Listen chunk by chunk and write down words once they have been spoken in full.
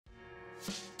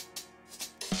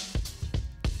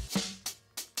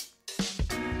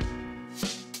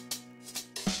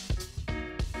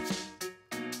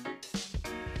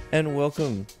and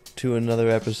welcome to another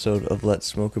episode of Let's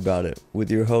Smoke About It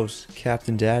with your host,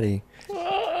 Captain Daddy.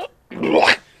 Oh, Mickey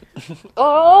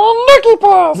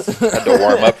Puff! Had to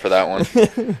warm up for that one.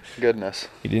 Goodness.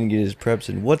 He didn't get his preps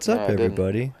in. What's up,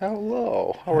 everybody?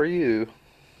 Hello. How are you?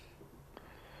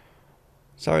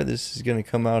 Sorry this is going to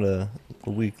come out a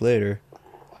week later.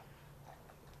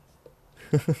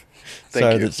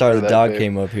 Sorry the dog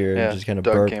came up here and just kind of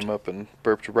burped. Doug came up and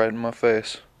burped right in my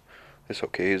face. It's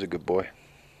okay, he's a good boy.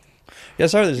 Yeah,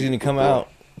 sorry this is going to come out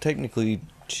technically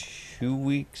 2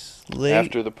 weeks late.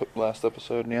 After the last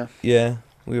episode, yeah. Yeah,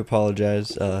 we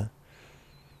apologize.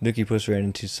 Nookie Puss ran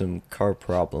into some car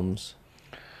problems.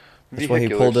 That's why he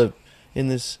pulled up in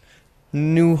this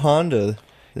new Honda,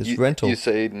 rental. You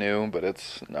say new, but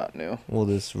it's not new. Well,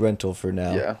 this rental for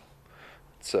now. Yeah.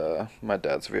 It's my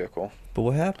dad's vehicle. But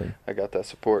what happened? I got that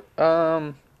support.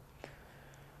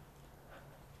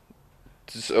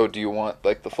 So do you want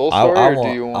like the full story, or do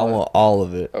you want? I want all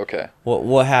of it. Okay.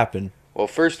 What happened? Well,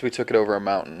 first we took it over a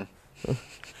mountain.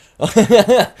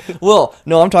 Well,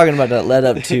 no, I'm talking about that led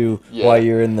up to Yeah. why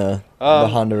you're in the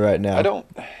Honda right now. I don't,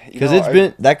 because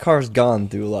that car's gone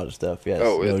through a lot of stuff. Yes.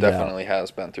 Oh, no it doubt. definitely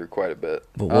has been through quite a bit.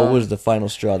 But what was the final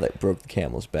straw that broke the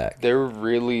camel's back? There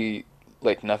really,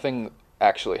 like, nothing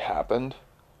actually happened.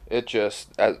 It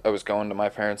just, as I was going to my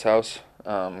parents' house,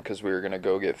 because we were gonna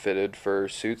go get fitted for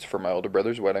suits for my older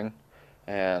brother's wedding,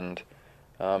 and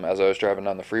as I was driving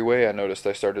down the freeway, I noticed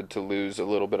I started to lose a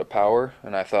little bit of power,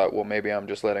 and I thought, well, maybe I'm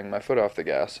just letting my foot off the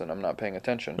gas and I'm not paying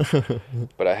attention.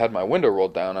 But I had my window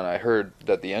rolled down, and I heard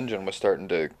that the engine was starting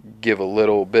to give a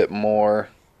little bit more,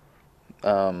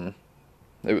 it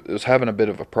was having a bit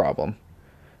of a problem.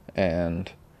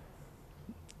 And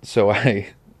so I,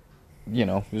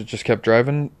 just kept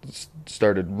driving,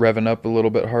 started revving up a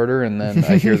little bit harder, and then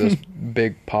I hear this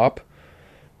big pop,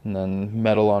 and then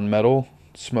metal on metal.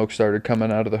 Smoke started coming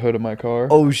out of the hood of my car.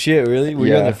 Oh shit! Really? Were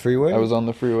you on the freeway? I was on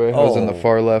the freeway. I was in the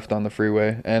far left on the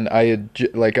freeway, and I had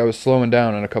I was slowing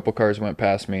down, and a couple cars went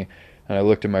past me, and I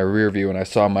looked in my rear view, and I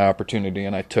saw my opportunity,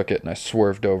 and I took it, and I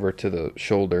swerved over to the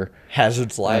shoulder.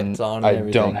 Hazards lights on. And I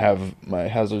everything. don't have my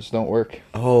hazards. Don't work.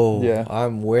 Oh yeah.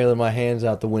 I'm wailing my hands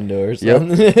out the window or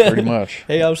something. Yep, pretty much.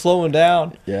 Hey, I'm slowing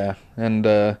down. Yeah, and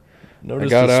Noticed I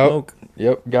got the out. Smoke.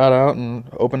 Yep, got out and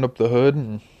opened up the hood,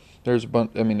 and there's a bunch.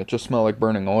 I mean, it just smelled like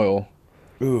burning oil.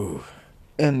 Ooh.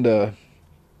 And I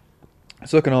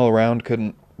was looking all around,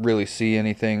 couldn't really see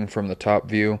anything from the top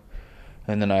view.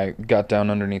 And then I got down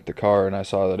underneath the car, and I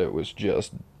saw that it was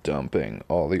just dumping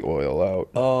all the oil out.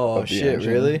 Oh, shit,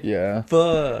 engine. really? Yeah.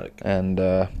 Fuck. And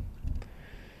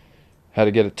had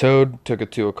to get it towed, took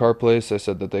it to a car place. They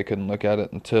said that they couldn't look at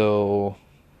it until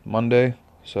Monday.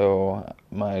 So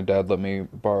my dad let me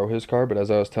borrow his car, but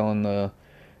as I was telling the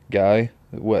guy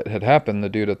what had happened, the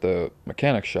dude at the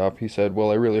mechanic shop, he said,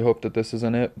 well, I really hope that this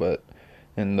isn't it, but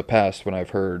in the past when I've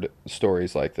heard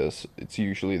stories like this, it's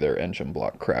usually their engine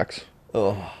block cracks.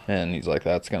 Oh. And he's like,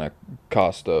 that's gonna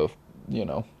cost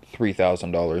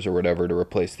 $3,000 or whatever to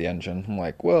replace the engine. I'm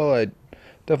like, well, I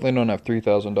definitely don't have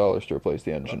 $3,000 to replace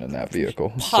the engine in that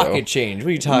vehicle. Pocket change. What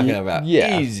are you talking about?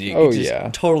 Yeah. Easy. You Oh, could just yeah.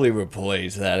 Totally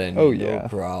replace that engine. Oh, yeah. No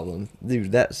problem.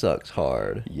 Dude, that sucks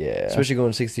hard. Yeah. Especially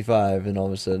going 65 and all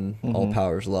of a sudden all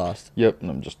power's lost. Yep,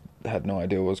 and I'm just had no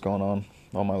idea what was going on.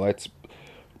 All my lights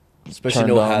Especially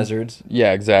turned no on. hazards.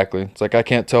 Yeah, exactly. It's like I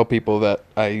can't tell people that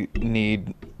I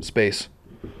need space.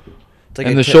 It's like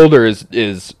And the shoulder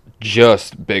is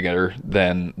just bigger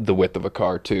than the width of a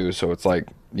car too, so it's like,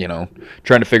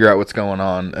 trying to figure out what's going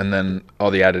on, and then all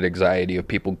the added anxiety of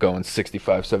people going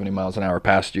 65, 70 miles an hour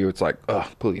past you. It's like, ugh,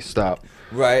 please stop.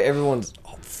 Right, everyone's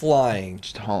flying.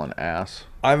 Just hauling ass.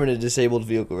 I'm in a disabled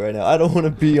vehicle right now. I don't want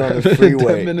to be on the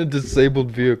freeway. I'm in a disabled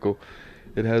vehicle.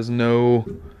 It has no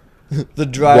The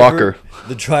driver, walker.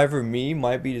 The driver, me,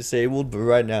 might be disabled, but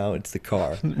right now it's the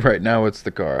car. Right now it's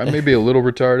the car. I may be a little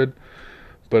retarded,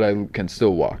 but I can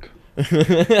still walk.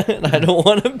 And I don't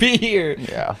want to be here.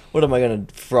 Yeah. What am I gonna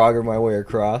Frogger my way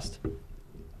across?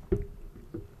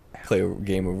 Play a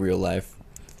game of real life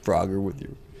Frogger with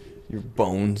your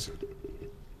bones.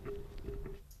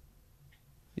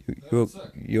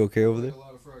 You okay over there?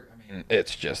 I mean,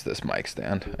 it's just this mic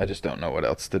stand. I just don't know what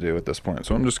else to do at this point,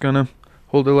 so I'm just gonna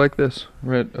hold it like this,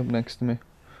 right up next to me,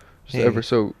 just Hey. ever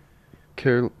so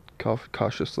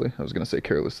cautiously. I was gonna say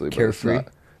carelessly, but Carefree? it's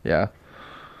not. Yeah.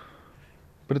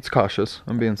 But it's cautious.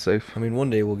 I'm being safe. I mean, one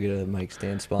day we'll get a mic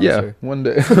stand sponsor. Yeah, one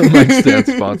day. Mic stand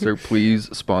sponsor. Please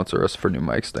sponsor us for new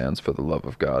mic stands, for the love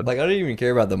of God. Like, I don't even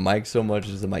care about the mic so much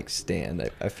as the mic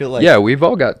stand. I feel like... Yeah, we've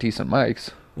all got decent mics.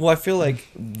 Well, I feel like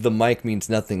the mic means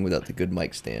nothing without the good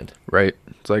mic stand. Right.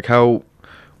 It's like how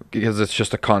because it's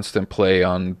just a constant play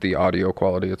on the audio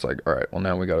quality. It's like, all right, well,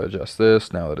 now we got to adjust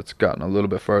this. Now that it's gotten a little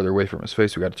bit farther away from his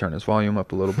face, we got to turn his volume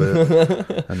up a little bit.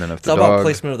 And then if it's all about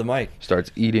placement of the mic, starts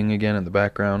eating again in the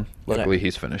background. Luckily,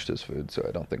 he's finished his food, so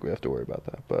I don't think we have to worry about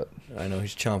that. But I know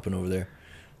he's chomping over there.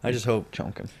 I just hope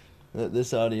chonking that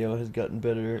this audio has gotten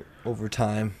better over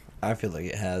time. I feel like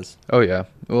it has. Oh yeah,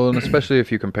 well, and especially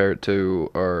if you compare it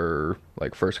to our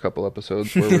like first couple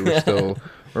episodes where we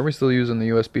were still using the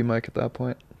USB mic at that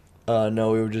point.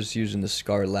 No, we were just using the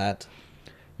Scarlett.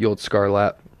 The old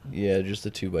Scarlett. Yeah, just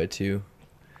the 2x2.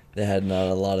 They had not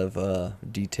a lot of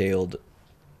detailed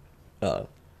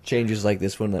changes like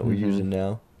this one that we're using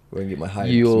now. Where I can get my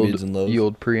highs, mids, and lows. The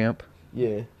old preamp.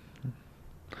 Yeah.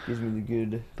 Gives me the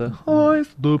good. The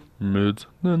highs, the mids,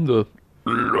 and the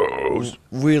lows.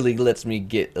 Really lets me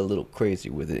get a little crazy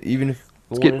with it. Even if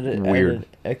I wanted to add an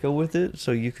echo with it,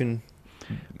 so you can...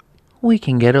 We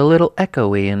can get a little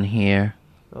echoey in here.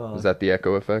 Is that the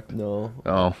echo effect? No.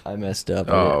 Oh. I messed up.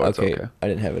 Oh, it's okay. I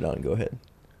didn't have it on. Go ahead.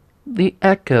 The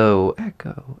echo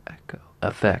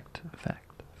effect.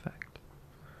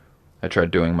 I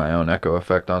tried doing my own echo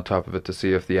effect on top of it to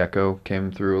see if the echo came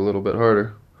through a little bit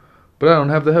harder. But I don't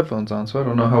have the headphones on, so I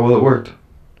don't know how well it worked.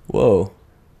 Whoa.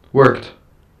 Worked.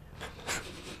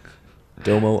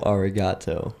 Domo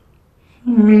arigato.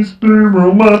 Mr.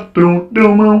 Roboto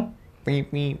Domo.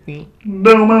 Beep, beep, beep.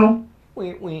 Domo.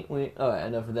 Wait. Alright,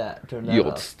 enough of that. Turn that Yield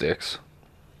off. sticks.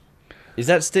 Is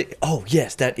that stick? Oh,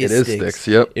 yes, that is It sticks. is sticks,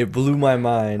 yep. It blew my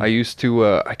mind. I used to,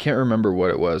 I can't remember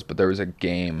what it was, but there was a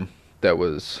game that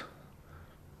was...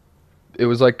 It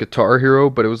was like Guitar Hero,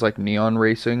 but it was like Neon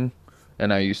Racing.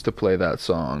 And I used to play that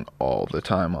song all the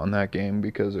time on that game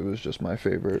because it was just my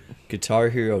favorite. Guitar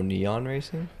Hero Neon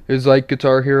Racing? It was like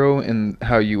Guitar Hero in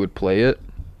how you would play it.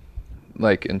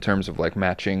 Like in terms of like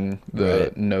matching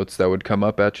the notes that would come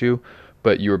up at you.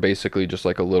 But you were basically just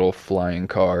like a little flying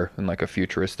car in like a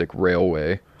futuristic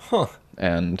railway. Huh.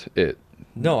 And it...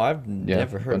 No, I've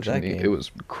never heard of that game. It was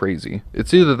crazy.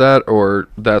 It's either that or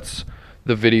that's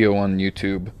the video on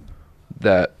YouTube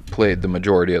that played the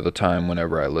majority of the time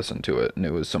whenever I listened to it, and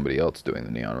it was somebody else doing the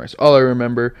neon race. All I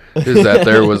remember is that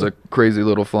there was a crazy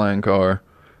little flying car,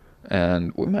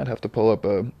 and we might have to pull up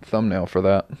a thumbnail for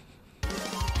that.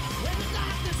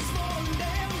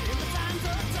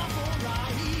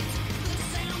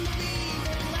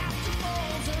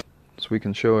 So we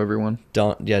can show everyone.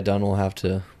 Don will have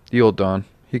to... The old Don.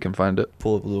 He can find it.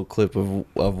 Pull up a little clip of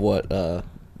what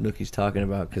Nookie's talking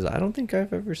about, because I don't think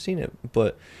I've ever seen it.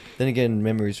 But then again,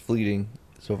 memory's fleeting,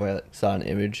 so if I saw an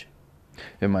image,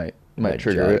 it might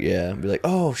trigger it. Yeah, be like,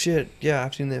 oh shit, yeah,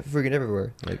 I've seen that friggin'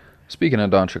 everywhere. Like, speaking of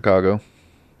Don Chicago,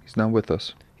 he's not with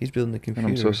us. He's building a computer.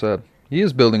 And I'm so sad. He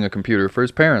is building a computer for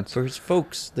his parents. For his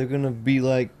folks. They're gonna be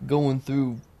like going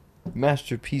through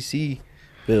master PC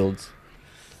builds.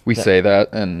 We say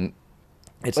that, and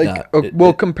it's like,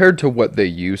 not. Compared to what they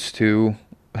used to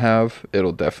have,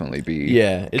 it'll definitely be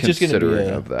it's just gonna be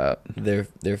of that.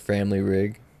 Their family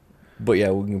rig. But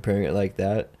yeah, we're comparing it like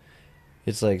that.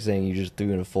 It's like saying you just threw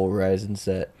in a full Ryzen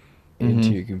set into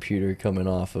your computer coming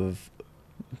off of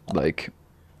like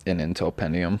an Intel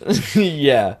Pentium.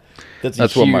 Yeah.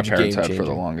 That's what my parents had for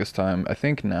the longest time. I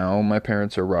think now my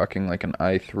parents are rocking like an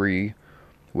i3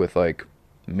 with like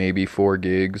maybe 4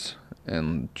 gigs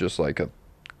and just like a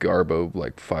Garbo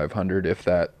like 500 if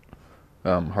that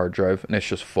hard drive, and it's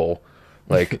just full.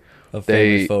 Like of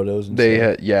family photos and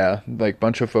stuff. Had like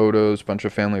bunch of photos, bunch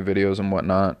of family videos and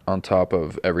whatnot on top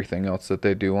of everything else that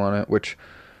they do on it, which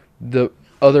the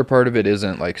other part of it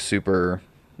isn't like super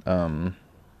do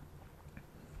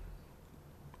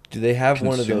they have consuming?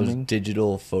 One of those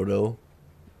digital photo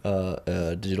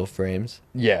digital frames?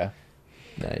 Yeah.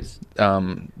 Nice.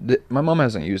 My mom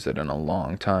hasn't used it in a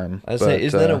long time. I was saying,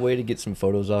 isn't that a way to get some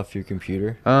photos off your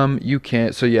computer? You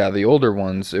can't. So yeah, the older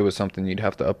ones, it was something you'd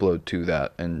have to upload to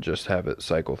that and just have it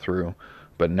cycle through.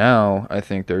 But now I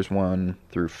think there's one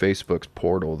through Facebook's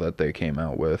portal that they came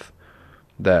out with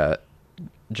that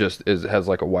just has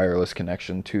like a wireless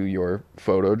connection to your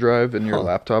photo drive in your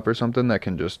laptop or something that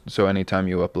can just, so anytime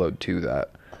you upload to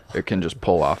that, it can just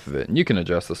pull off of it, and you can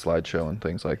adjust the slideshow and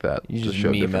things like that. You just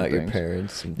show meme out things. Your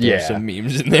parents and throw some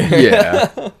memes in there.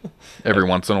 Yeah. Every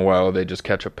once in a while, they just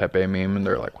catch a Pepe meme, and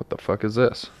they're like, what the fuck is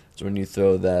this? So when you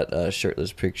throw that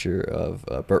shirtless picture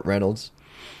of Burt Reynolds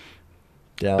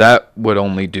down. That would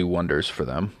only do wonders for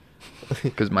them,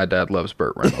 because my dad loves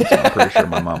Burt Reynolds, and I'm pretty sure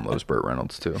my mom loves Burt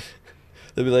Reynolds, too.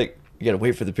 They'll be like, you gotta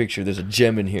wait for the picture. There's a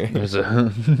gem in here.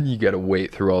 You gotta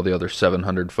wait through all the other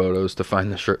 700 photos to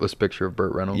find the shirtless picture of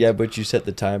Burt Reynolds. Yeah, but you set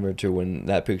the timer to when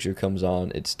that picture comes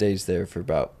on. It stays there for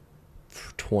about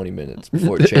for 20 minutes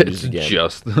before it changes it's again.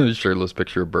 Just a shirtless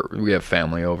picture of Burt. We have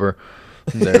family over.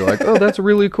 And they're like, oh, that's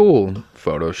really cool.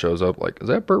 Photo shows up like, is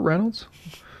that Burt Reynolds?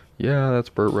 Yeah, that's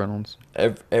Burt Reynolds.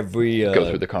 Every Go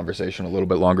through the conversation a little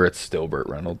bit longer. It's still Burt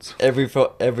Reynolds. Every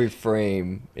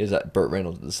frame is at Burt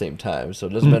Reynolds at the same time, so it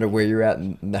doesn't matter where you're at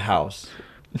in the house.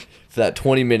 For that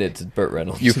 20 minutes, it's Burt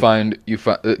Reynolds.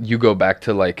 You go back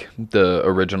to like the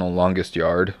original Longest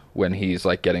Yard when he's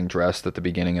like getting dressed at the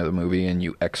beginning of the movie, and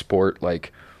you export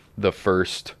like the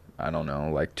first, I don't know,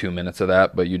 like 2 minutes of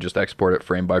that, but you just export it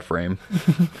frame by frame.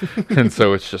 And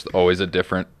so it's just always a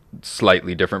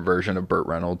slightly different version of Burt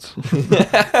Reynolds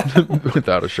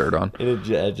without a shirt on. And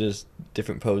it just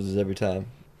different poses every time.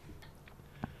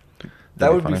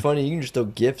 That would be funny. You can just throw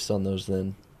GIFs on those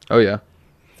then. Oh, yeah.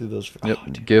 Through those.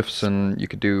 Yep. GIFs, and you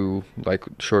could do like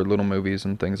short little movies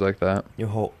and things like that.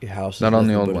 Your house is not on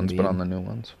the old ones, but on the new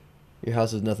ones. Your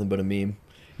house is nothing but a meme.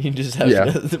 You can just have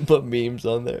nothing but memes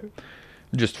on there.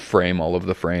 Just frame all of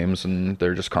the frames, and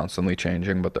they're just constantly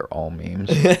changing, but they're all memes.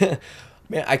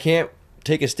 Man, I can't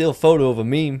take a still photo of a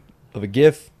meme, of a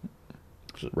GIF.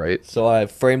 Right. So I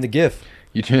frame the GIF.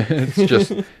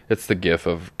 It's the GIF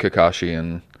of Kakashi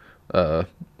and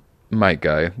Mike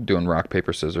Guy doing rock,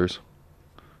 paper, scissors.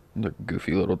 Their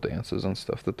goofy little dances and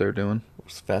stuff that they're doing.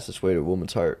 What's the fastest way to a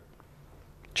woman's heart?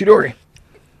 Chidori.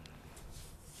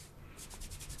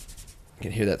 You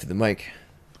can hear that through the mic.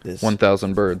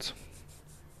 1,000 birds.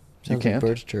 You can't?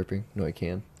 Like birds chirping. No, I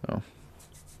can. Oh.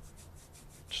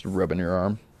 Just rubbing your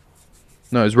arm.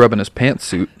 No, he's rubbing his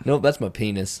pantsuit. Nope, that's my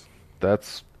penis.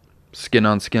 That's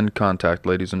skin-on-skin contact,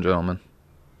 ladies and gentlemen.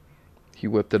 He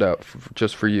whipped it out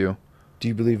just for you. Do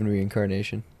you believe in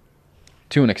reincarnation?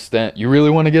 To an extent. You really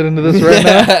want to get into this right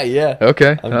now? Yeah.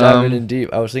 Okay. I'm diving in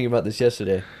deep. I was thinking about this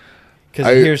yesterday.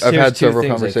 I've had several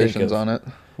conversations on it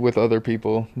with other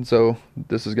people, so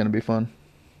this is going to be fun.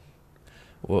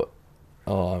 Well,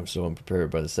 I'm so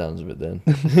unprepared by the sounds of it then.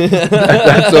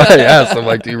 That's why I asked. I'm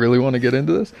like, do you really want to get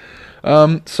into this?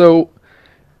 So,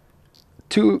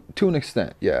 to an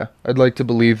extent, yeah. I'd like to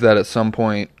believe that at some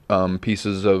point,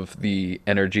 pieces of the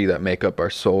energy that make up our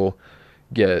soul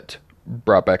get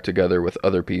brought back together with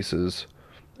other pieces,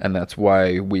 and that's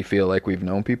why we feel like we've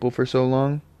known people for so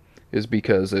long, is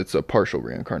because it's a partial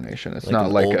reincarnation. It's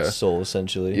not like a soul,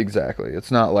 essentially. Exactly.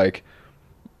 It's not like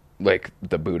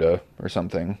the Buddha or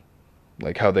something,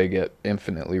 like how they get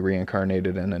infinitely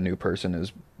reincarnated and a new person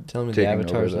is telling me the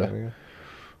Avatar's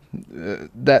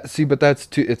but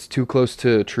it's too close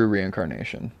to true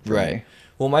reincarnation, right me.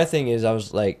 Well, my thing is, I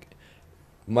was like,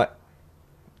 my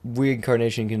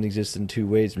reincarnation can exist in two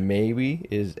ways. Maybe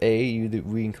is A, you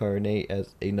reincarnate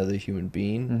as another human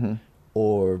being,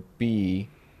 or B,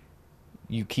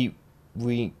 you keep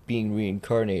being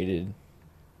reincarnated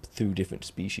through different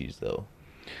species, though.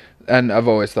 And I've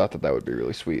always thought that would be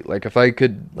really sweet. Like, if I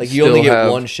could, like, you only get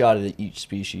one shot at each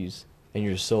species, and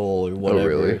your soul or whatever,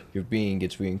 really? Your being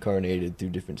gets reincarnated through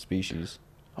different species.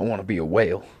 I want to be a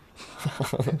whale.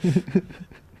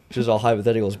 Just all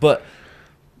hypotheticals, but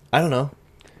I don't know.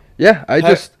 Yeah,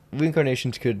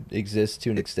 reincarnations could exist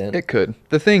to an extent. It could.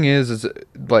 The thing is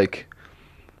like,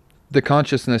 the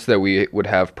consciousness that we would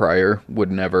have prior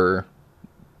would never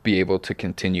be able to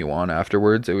continue on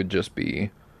afterwards. It would just be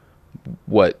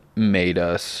what made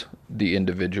us the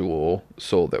individual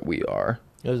soul that we are.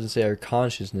 I was going to say, our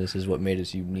consciousness is what made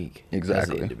us unique as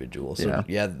an individual. So,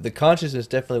 yeah, the consciousness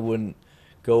definitely wouldn't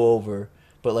go over,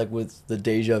 but like with the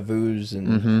deja vus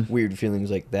and weird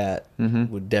feelings like that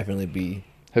would definitely be.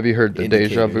 Have you heard the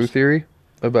deja vu theory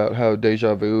about how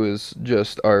deja vu is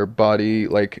just our body,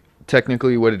 like,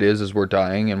 technically what it is we're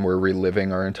dying and we're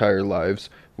reliving our entire lives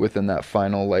within that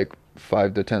final, like,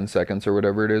 5 to 10 seconds or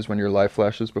whatever it is when your life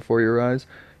flashes before your eyes.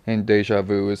 And deja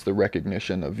vu is the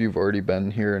recognition of you've already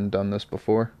been here and done this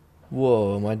before.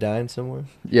 Whoa, am I dying somewhere?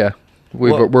 Yeah.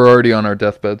 We're already on our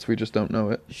deathbeds. We just don't know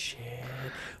it. Shit.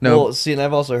 No. Well, see, and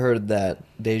I've also heard that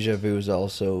deja vu is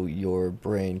also your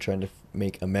brain trying to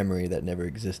make a memory that never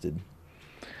existed.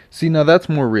 See, now that's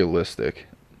more realistic.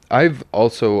 I've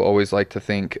also always liked to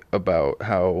think about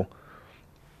how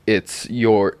it's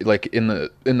your, like, in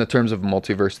the terms of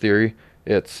multiverse theory,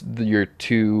 it's your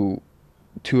two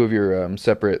of your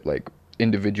separate, like,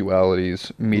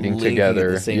 individualities meeting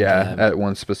together at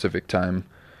one specific time,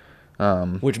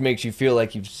 which makes you feel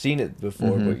like you've seen it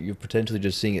before, but you're potentially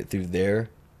just seeing it through their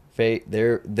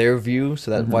view.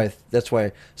 So that's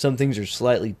why some things are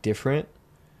slightly different,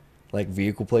 like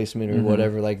vehicle placement or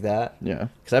whatever like that. Yeah,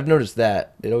 because I've noticed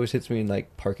that it always hits me in,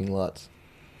 like, parking lots.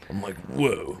 I'm like,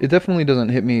 whoa. It definitely doesn't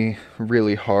hit me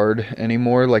really hard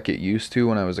anymore like it used to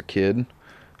when I was a kid.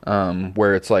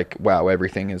 where it's like, wow,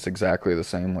 everything is exactly the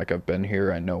same. Like, I've been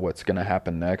here. I know what's going to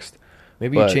happen next.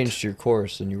 Maybe But- you changed your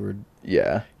course and you were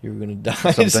Yeah. gonna die.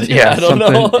 Something, soon. yeah, I don't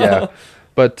something, know. yeah.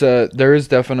 But there is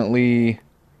definitely,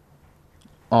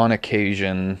 on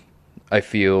occasion, I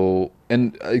feel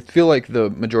like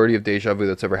the majority of deja vu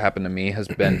that's ever happened to me has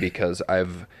been because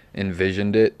I've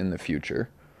envisioned it in the future,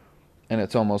 and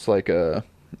it's almost like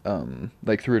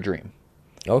like through a dream.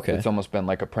 Okay. It's almost been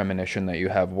like a premonition that you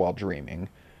have while dreaming,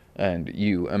 and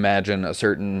you imagine a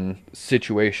certain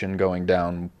situation going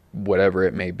down, whatever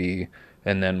it may be,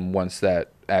 and then once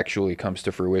that actually comes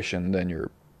to fruition, then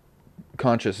your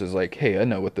conscious is like, hey, I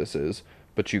know what this is,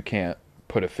 but you can't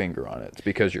put a finger on it. It's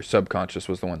because your subconscious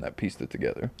was the one that pieced it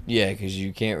together. Yeah, because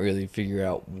you can't really figure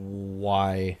out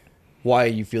why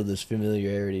you feel this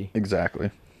familiarity Exactly.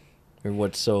 or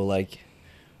what's so like.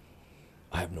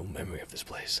 I have no memory of this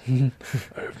place. I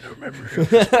have no memory.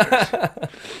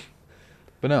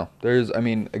 But no,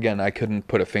 again, I couldn't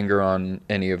put a finger on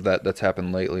any of that's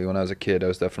happened lately. When I was a kid, I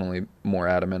was definitely more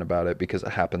adamant about it because it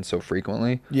happens so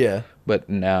frequently. Yeah. But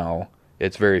now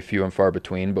it's very few and far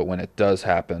between. But when it does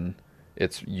happen,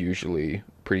 it's usually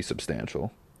pretty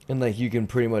substantial. And like you can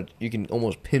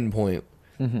almost pinpoint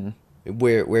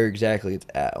where exactly it's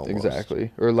at. Almost.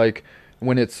 Exactly. Or like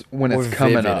when it's More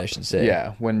coming vivid, up. I should say.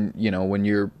 Yeah. When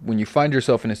you find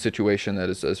yourself in a situation that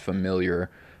is as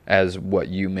familiar as what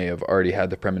you may have already had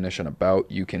the premonition about,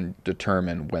 you can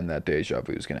determine when that deja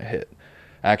vu is going to hit.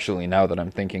 Actually, now that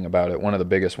I'm thinking about it, one of the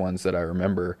biggest ones that I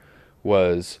remember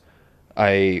was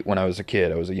when I was a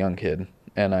kid, I was a young kid,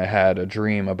 and I had a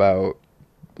dream about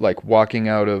like walking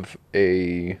out of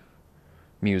a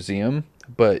museum,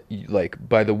 but like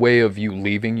by the way of you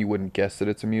leaving, you wouldn't guess that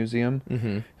it's a museum.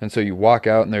 Mm-hmm. And so you walk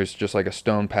out and there's just like a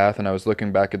stone path, and I was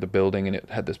looking back at the building and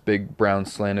it had this big brown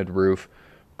slanted roof,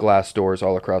 glass doors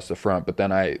all across the front, but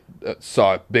then I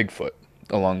saw Bigfoot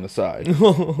along the side,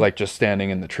 like just standing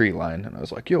in the tree line, and I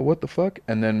was like, yo, what the fuck?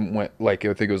 And then I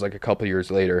think it was like a couple years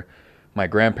later, my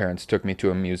grandparents took me to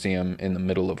a museum in the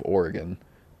middle of Oregon,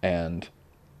 and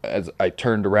as I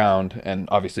turned around, and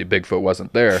obviously Bigfoot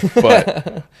wasn't there,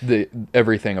 but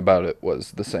everything about it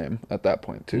was the same at that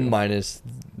point too. Minus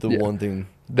the one thing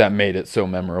that made it so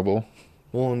memorable.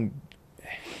 Well, and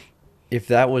if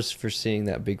that was for seeing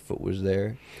that Bigfoot was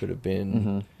there, could have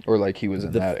been. Or like he was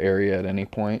in that area at any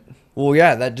point. Well,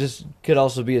 yeah, that just could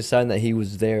also be a sign that he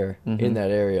was there in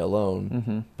that area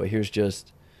alone. But here's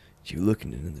just you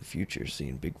looking into the future,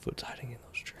 seeing Bigfoot's hiding in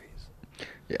those trees.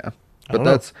 Yeah. I But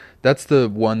don't that's the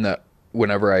one that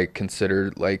whenever I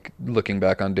consider like looking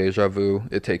back on deja vu,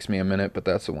 it takes me a minute, but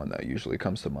that's the one that usually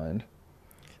comes to mind.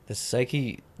 The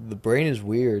psyche, the brain is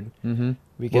weird. Mm-hmm.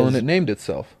 Because, Well, and it named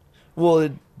itself. Well,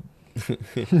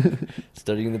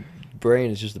 studying the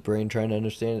brain is just the brain trying to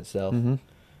understand itself. Mm-hmm.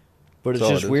 But it's That's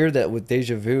all just it is. weird that with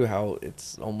deja vu, how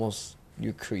it's almost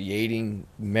you're creating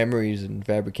memories and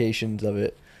fabrications of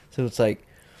it. So it's like,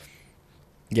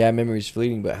 yeah, memory's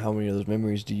fleeting, but how many of those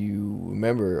memories do you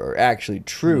remember are actually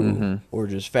true or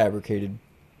just fabricated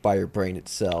by your brain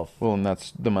itself? Well, and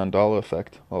that's the Mandela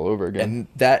effect all over again. And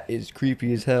that is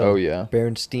creepy as hell. Oh, yeah.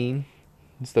 Berenstein.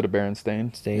 Instead of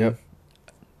Berenstain. Stain. Yep.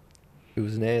 It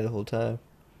was an A the whole time.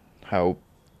 How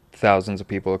thousands of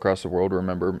people across the world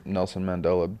remember Nelson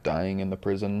Mandela dying in the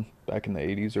prison back in the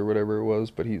 80s or whatever it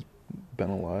was, but he's been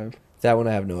alive. That one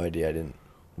I have no idea. I didn't.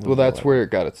 Well, that's where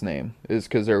it got its name, is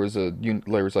because there was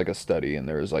like a study, and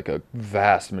there was like a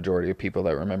vast majority of people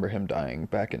that remember him dying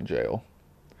back in jail,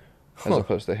 as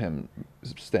opposed to him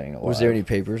staying alive. Was there any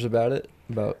papers about it?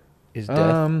 About his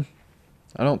death?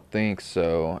 I don't think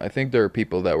so. I think there are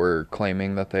people that were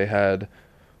claiming that they had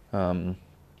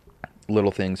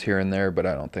little things here and there, but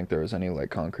I don't think there was any like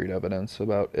concrete evidence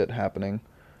about it happening.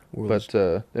 But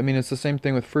I mean, it's the same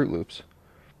thing with Fruit Loops.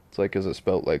 It's like, is it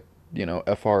spelled like,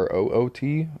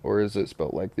 F-R-O-O-T, or is it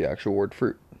spelled like the actual word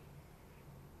fruit?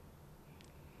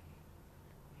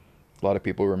 A lot of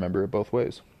people remember it both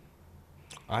ways.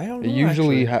 I don't It know.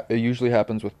 usually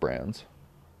happens with brands,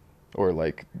 or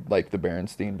like the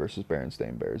Berenstain versus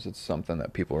Berenstain Bears. It's something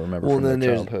that people remember from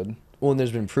their childhood. Well, and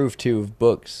there's been proof too of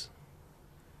books,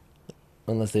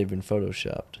 unless they've been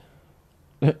photoshopped.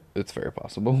 It's very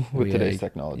possible with today's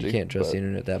technology. You can't trust the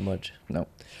internet that much. No.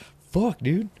 Fuck,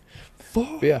 dude.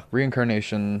 Fuck. But yeah,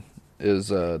 reincarnation is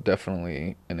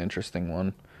definitely an interesting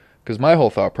one, because my whole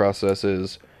thought process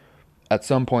is, at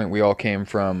some point we all came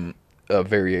from a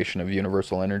variation of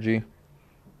universal energy,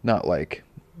 not like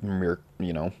Gatorade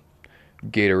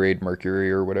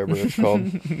Mercury or whatever it's called.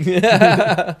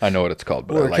 I know what it's called,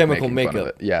 but Or I like chemical making fun of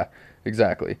makeup. it. Yeah,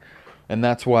 exactly. And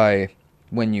that's why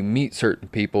when you meet certain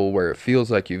people where it feels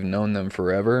like you've known them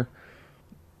forever,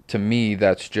 to me,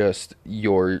 that's just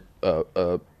your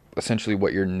essentially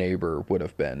what your neighbor would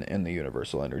have been in the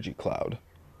universal energy cloud.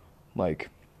 Like,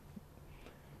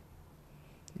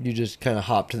 You just kind of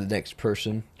hop to the next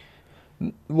person.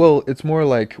 well, it's more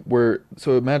like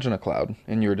so imagine a cloud,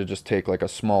 and you were to just take like a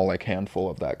small like handful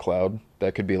of that cloud.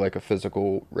 That could be like a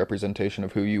physical representation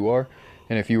of who you are.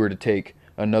 And if you were to take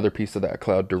another piece of that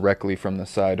cloud directly from the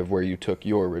side of where you took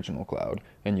your original cloud,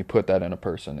 and you put that in a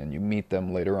person, and you meet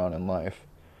them later on in life,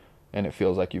 and it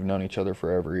feels like you've known each other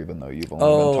forever, even though you've only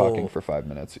been talking for 5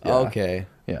 minutes. Yeah. Okay.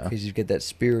 Yeah. Because you get that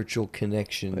spiritual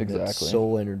connection, that Exactly.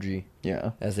 soul energy,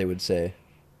 Yeah. as they would say.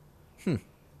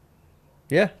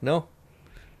 Yeah, no.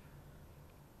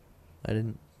 I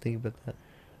didn't think about that.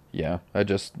 Yeah. I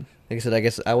just, Like I said, I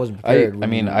guess I wasn't prepared. I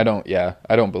mean, I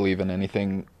don't believe in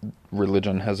anything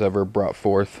religion has ever brought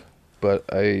forth, but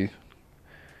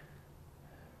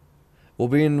Well,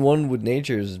 being one with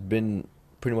nature has been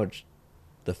pretty much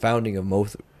the founding of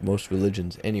most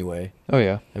religions anyway. oh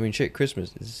yeah. I mean, shit,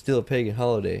 Christmas is still a pagan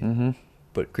holiday, Mm-hmm.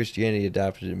 but Christianity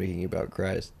adopted it, making it about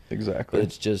Christ. Exactly. But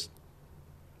it's just,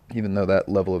 Even though that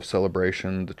level of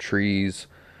celebration, the trees,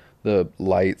 the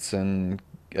lights, and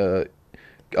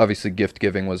obviously gift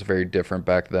giving was very different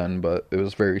back then, but it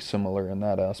was very similar in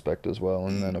that aspect as well.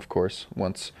 And then, of course,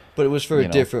 once but it was for You a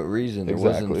know, different reason. It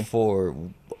exactly. wasn't for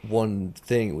one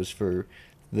thing. It was for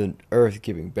the earth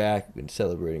giving back and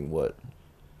celebrating what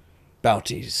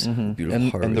bounties, beautiful and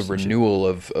the harvests and shit. renewal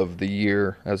of the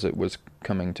year as it was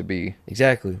coming to be.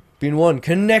 Exactly, being one,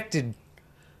 connected,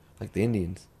 like the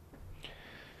Indians.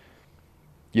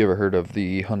 You ever heard of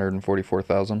the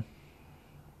 144,000?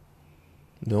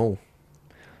 No.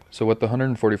 So what the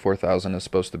 144,000 is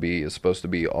supposed to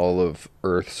be all of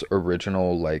Earth's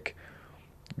original like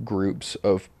groups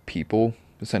of people,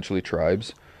 essentially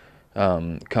tribes,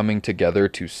 coming together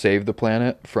to save the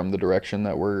planet from the direction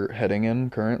that we're heading in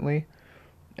currently,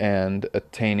 and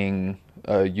attaining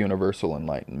universal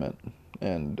enlightenment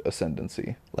and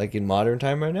ascendancy. Like in modern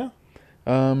time right now?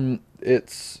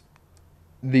 It's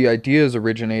the ideas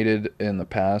originated in the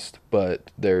past, but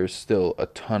there's still a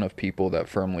ton of people that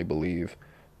firmly believe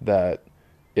that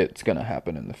it's going to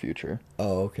happen in the future.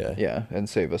 Oh, okay. Yeah, and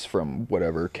save us from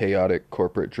whatever chaotic,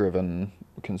 corporate-driven,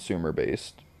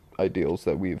 consumer-based ideals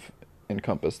that we've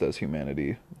encompassed as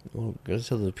humanity. Well, gotta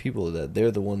tell the people that they're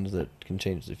the ones that can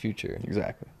change the future.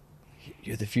 Exactly.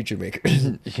 You're the future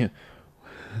makers. Yeah.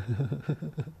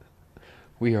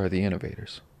 We are the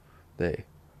innovators. They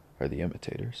are the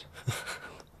imitators.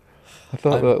 I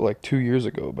thought that like 2 years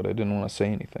ago, but I didn't want to say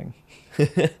anything.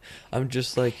 I'm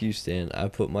just like you, Stan. I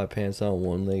put my pants on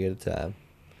one leg at a time.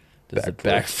 Does the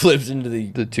Backflip. backflips into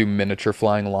The two miniature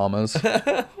flying llamas.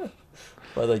 by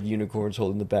like unicorns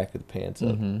holding the back of the pants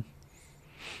up. Mm-hmm.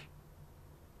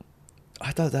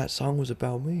 I thought that song was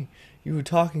about me. You were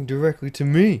talking directly to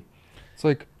me. It's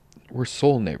like we're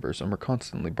soul neighbors and we're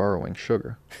constantly borrowing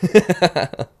sugar.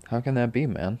 How can that be,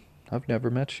 man? I've never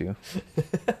met you.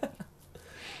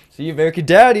 See, American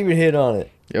Dad even hit on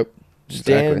it. Yep.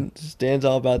 Exactly. Stan's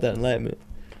all about that enlightenment.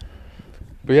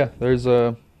 But yeah, there's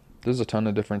a ton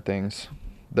of different things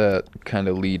that kind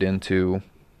of lead into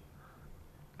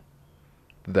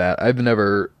that. I've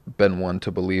never been one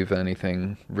to believe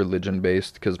anything religion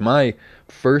based, because my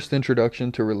first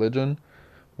introduction to religion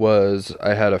was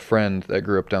I had a friend that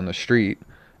grew up down the street,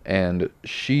 and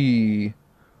she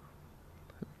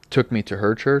took me to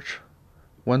her church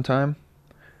one time,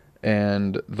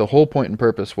 and the whole point and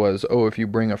purpose was, oh, if you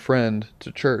bring a friend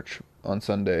to church on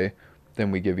Sunday,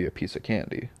 then we give you a piece of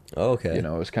candy. Oh, okay. You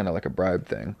know, it was kind of like a bribe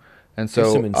thing. And There's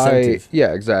so some incentive.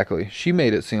 yeah, exactly. She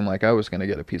made it seem like I was going to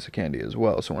get a piece of candy as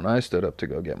well. So when I stood up to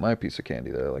go get my piece of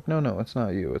candy, they're like, no, it's not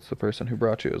you. It's the person who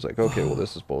brought you. I was like, okay, well,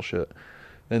 this is bullshit.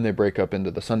 Then they break up into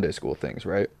the Sunday school things,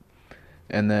 right?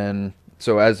 And then,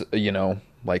 so as, you know,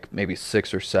 like maybe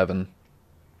 6 or 7,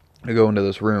 I go into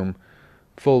this room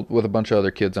full with a bunch of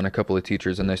other kids and a couple of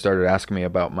teachers, and they started asking me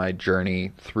about my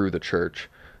journey through the church.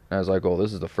 And I was like, oh,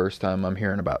 this is the first time I'm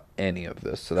hearing about any of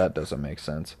this, so that doesn't make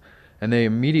sense. And they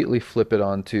immediately flip it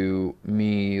onto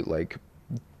me, like,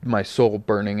 my soul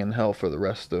burning in hell for the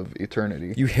rest of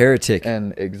eternity. You heretic.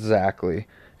 And exactly.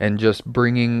 And just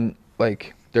bringing,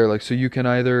 like, they're like, so you can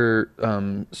either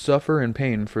suffer in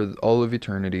pain for all of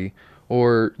eternity,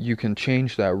 or you can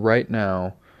change that right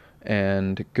now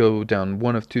and go down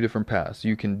one of 2 different paths.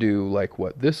 You can do like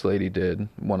what this lady did,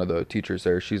 one of the teachers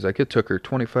there. She's like, it took her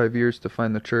 25 years to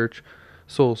find the church,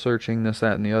 soul searching, this,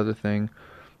 that, and the other thing.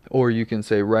 Or you can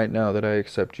say right now that I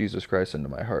accept Jesus Christ into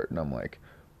my heart. And I'm like,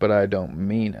 but I don't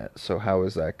mean it. So how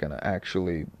is that going to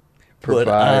actually provide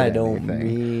But I don't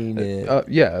anything? mean it.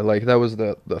 Yeah, like that was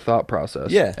the thought process.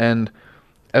 Yeah. And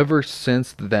ever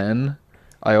since then,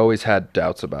 I always had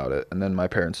doubts about it. And then my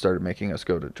parents started making us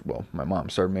go to, well, my mom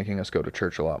started making us go to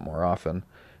church a lot more often.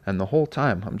 And the whole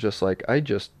time, I'm just like, I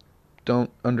just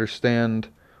don't understand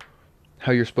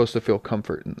how you're supposed to feel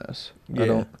comfort in this.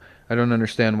 Yeah. I don't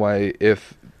understand why,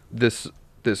 if this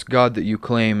God that you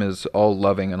claim is all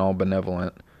loving and all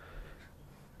benevolent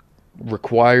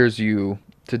requires you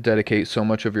to dedicate so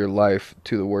much of your life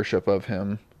to the worship of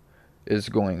him, is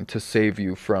going to save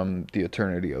you from the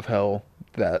eternity of hell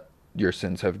that your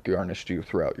sins have garnished you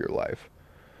throughout your life.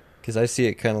 Because I see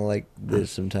it kind of like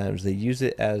this sometimes. They use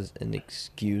it as an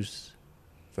excuse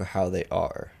for how they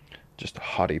are. Just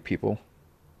haughty people.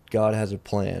 God has a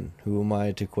plan. Who am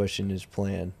I to question his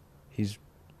plan? He's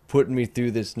putting me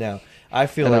through this now. I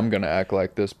feel And like I'm going to act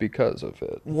like this because of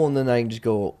it. well, and then I can just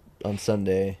go on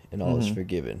Sunday and all is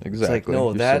forgiven. Exactly. It's like, no,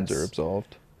 your that's sins are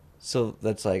absolved. so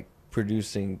that's like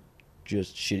producing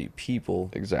just shitty people.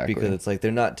 Exactly. Because it's like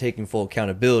they're not taking full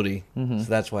accountability. So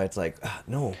that's why it's like,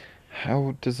 no.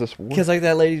 How does this work? Because like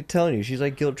that lady telling you, she's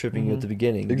like guilt tripping you at the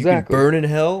beginning. Exactly. You can burn in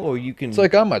hell, or you can. It's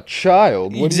like, I'm a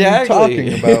child. What Exactly. are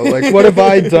you talking about? Like, what have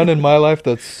I done in my life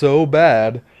that's so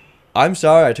bad? I'm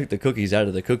sorry, I took the cookies out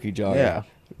of the cookie jar. Yeah.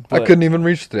 I But couldn't even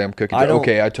reach the damn cookie. I don't-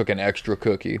 Okay, I took an extra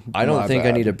cookie. I don't My think I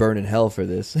bad. need to burn in hell for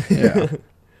this. Yeah.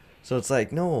 So it's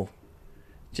like, no,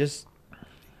 just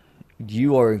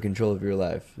you are in control of your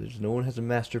life. There's no one has a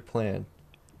master plan.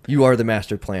 You are the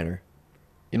master planner.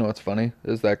 You know what's funny?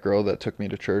 Is that girl that took me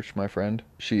to church, my friend,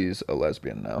 she's a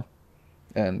lesbian now.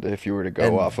 And if you were to go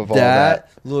And off of all that...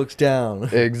 looks down.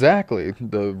 Exactly.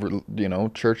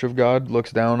 Church of God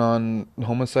looks down on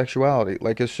homosexuality.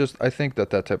 Like, it's just... I think that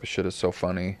type of shit is so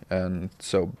funny and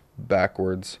so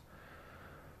backwards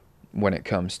when it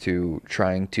comes to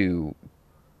trying to...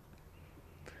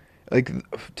 Like,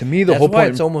 to me, the That's whole why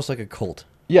point... it's almost like a cult.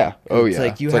 Yeah. Oh, It's yeah.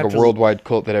 like you it's like have a to- worldwide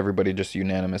cult that everybody just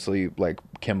unanimously like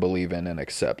can believe in and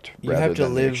accept, You rather have to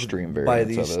than the live extreme by variants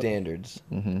these of it. standards.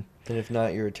 Mm-hmm. And if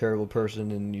not, you're a terrible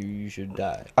person and you should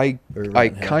die. I Or rot I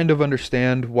in hell. kind of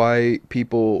understand why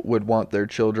people would want their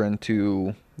children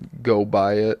to go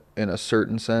by it in a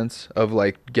certain sense of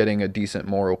like getting a decent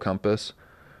moral compass,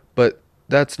 but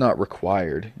that's not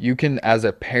required. You can, as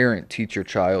a parent, teach your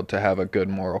child to have a good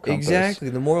moral compass. Exactly.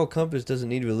 The moral compass doesn't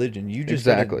need religion. You just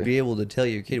Exactly. gotta be able to tell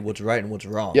your kid what's right and what's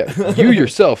wrong. Yeah, you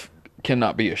yourself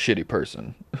cannot be a shitty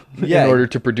person Yeah. in order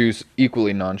to produce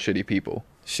equally non-shitty people.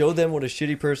 Show them what a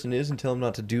shitty person is and tell them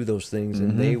not to do those things,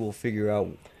 and they will figure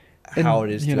out And, how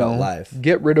it is you throughout know, life.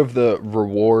 Get rid of the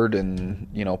reward and,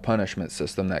 punishment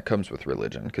system that comes with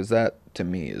religion, because that, to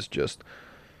me, is just...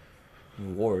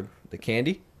 Reward. The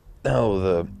candy? Oh,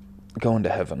 the going to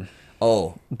heaven.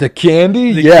 Oh. The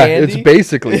candy? The Yeah, candy? it's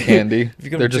basically candy. If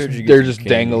you come they're to just church, you get they're some just candy.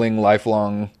 dangling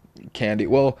lifelong candy.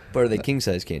 Well, But are they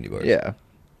king-size candy bars? yeah.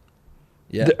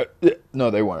 Yeah. No,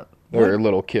 they weren't. They were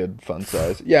little kid fun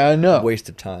size. Yeah, I know. Waste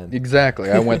of time. Exactly.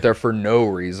 I went there for no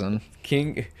reason.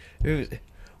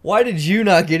 Why did you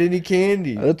not get any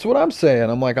candy? That's what I'm saying.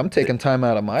 I'm like, I'm taking time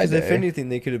out of my Because day. if anything,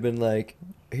 they could have been like,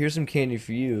 here's some candy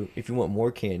for you. If you want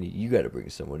more candy, you got to bring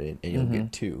someone in, and you'll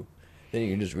get two. Then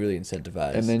you can just really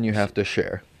incentivize. And then you have to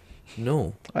share.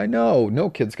 No. I know. No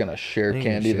kid's going to share They ain't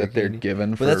gonna candy share that they're candy.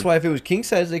 given for... But that's why if it was king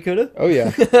size, they could have. Oh,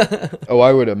 yeah. Oh,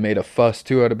 I would have made a fuss,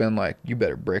 too. I'd have been like, you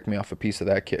better break me off a piece of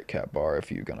that Kit Kat bar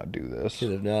if you're going to do this.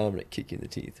 Should have. Now I'm gonna kick you in the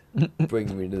teeth.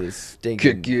 Bring me to this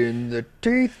stinking. Kick you in the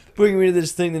teeth. Bring me to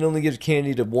this thing that only gives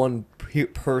candy to one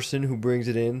person who brings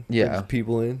it in. Yeah. Brings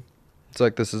people in. It's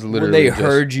like this is When literally they just-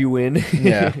 herd you in.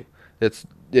 Yeah.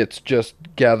 It's just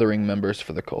gathering members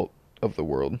for the cult of the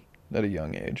world at a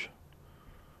young age.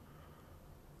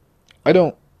 I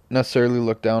don't necessarily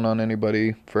look down on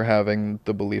anybody for having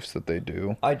the beliefs that they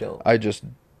do. I don't. I just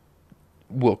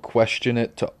will question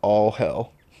it to all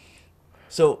hell.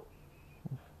 So,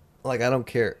 like, I don't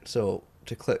care. So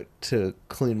to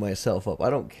clean myself up,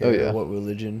 I don't care Oh, yeah. what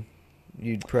religion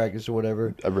you practice or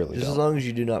whatever. I really Just don't. as long as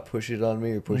you do not push it on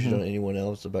me or push it on anyone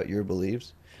else about your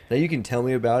beliefs. Now you can tell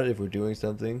me about it if we're doing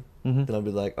something. Mhm. Then I'll be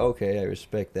like, okay, I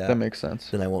respect that. That makes sense.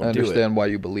 Then I won't I do it. understand why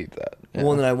you believe that. Yeah.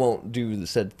 Well, then I won't do the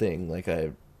said thing. Like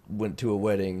I went to a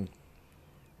wedding,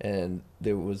 and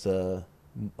there was a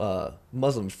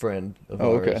Muslim friend of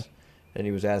Oh, ours, okay. and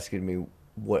he was asking me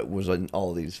what was in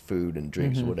all these food and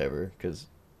drinks or Mhm. whatever, because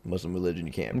Muslim religion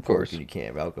you can't have Of pork course. and you can't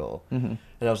have alcohol. Mhm.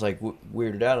 And I was like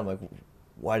weirded out. I'm like,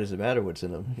 why does it matter what's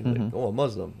in them? He's like, oh, I'm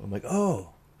Muslim. I'm like, oh,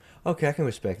 Okay, I can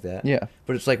respect that. Yeah.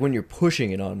 But it's like when you're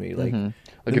pushing it on me, like Like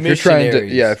the if you're trying to,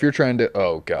 missionaries. yeah, if you're trying to,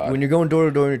 oh God. When you're going door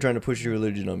to door and you're trying to push your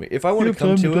religion on me. If I want to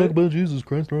come to it, about Jesus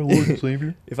Christ, our Lord and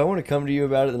Savior. if I want to come to you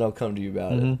about it, then I'll come to you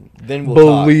about it. Then we'll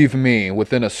talk. Believe me,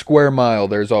 within a square mile,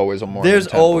 there's always a Mormon There's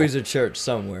temple. always a church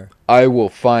somewhere. I will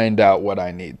find out what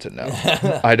I need to know.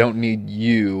 I don't need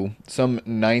you, some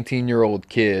 19-year-old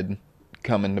kid,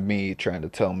 coming to me trying to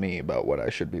tell me about what I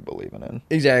should be believing in.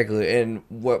 Exactly, and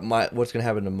what's gonna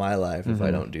happen to my life if I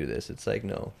don't do this? It's like,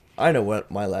 no, I know what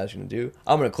my life's gonna do.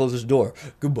 I'm gonna close this door.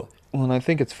 Goodbye. Well, and I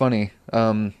think it's funny.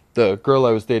 The girl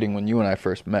I was dating when you and I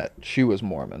first met, she was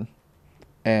Mormon,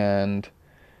 and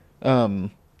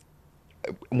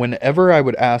whenever I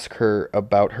would ask her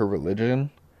about her religion,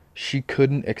 she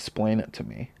couldn't explain it to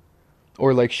me.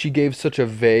 Or like she gave such a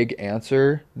vague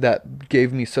answer that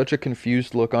gave me such a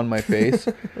confused look on my face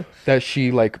that she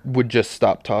like would just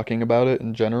stop talking about it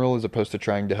in general, as opposed to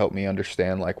trying to help me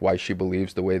understand like why she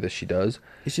believes the way that she does.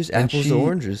 It's just And apples she- to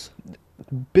oranges.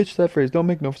 Bitch, that phrase don't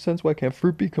make no sense. Why can't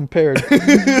fruit be compared?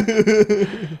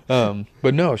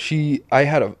 But no, I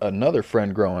had another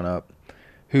friend growing up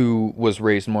who was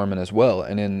raised Mormon as well,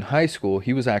 and in high school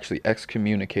he was actually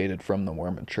excommunicated from the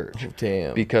Mormon church. Oh,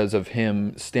 damn. Because of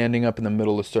him standing up in the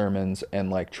middle of sermons and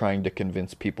like trying to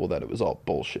convince people that it was all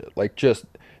bullshit, like just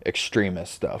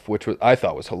extremist stuff, which I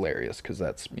thought was hilarious because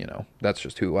that's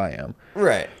just who I am.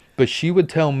 Right. But she would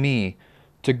tell me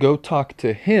to go talk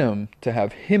to him to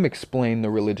have him explain the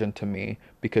religion to me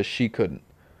because she couldn't.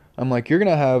 I'm like, you're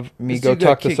gonna have me This go dude got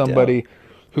talk to kicked somebody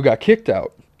who got kicked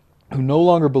out, who no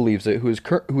longer believes it, who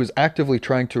is actively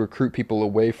trying to recruit people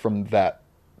away from that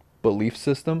belief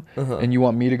system, and you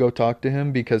want me to go talk to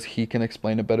him because he can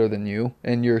explain it better than you,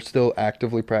 and you're still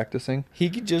actively practicing? He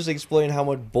could just explain how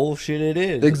much bullshit it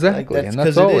is. Exactly, Like, and that's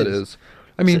 'cause all it is.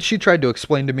 I mean, she tried to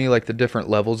explain to me like the different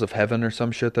levels of heaven or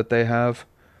some shit that they have.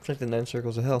 It's like the 9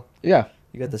 circles of hell. Yeah.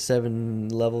 You got the 7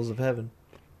 levels of heaven.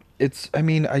 I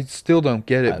mean, I still don't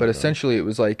get I it, don't but know. essentially it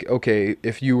was like, okay,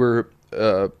 if you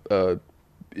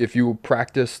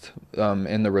practiced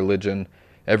in the religion,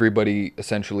 everybody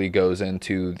essentially goes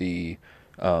into the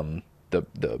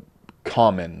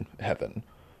common heaven.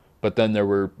 But then there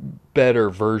were better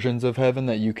versions of heaven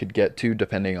that you could get to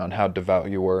depending on how devout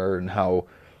you were and how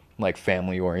like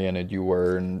family oriented you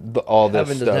were and all this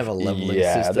Heaven stuff. doesn't have a leveling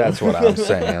yeah, system. that's what I'm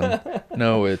saying.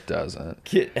 No, it doesn't.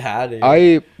 Get out of here.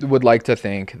 I would like to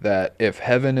think that if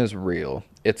heaven is real,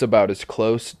 it's about as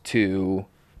close to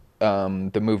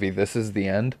the movie This Is the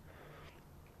End.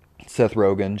 Seth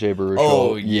Rogen, Jay Baruchel.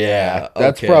 Oh, yeah,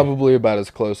 That's okay. probably about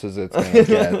as close as it's going to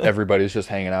get. Everybody's just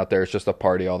hanging out there. It's just a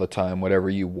party all the time. Whatever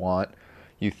you want,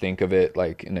 you think of it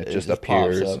like, and it just pops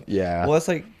appears. up. Yeah. Well, it's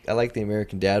like, I like the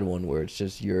American Dad one where it's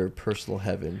just your personal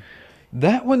heaven.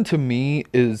 That one to me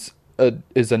is a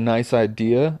nice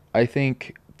idea. I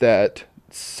think that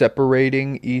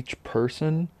separating each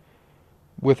person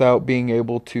without being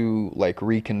able to like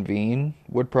reconvene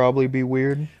would probably be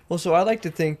weird. Well, so I like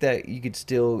to think that you could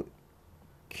still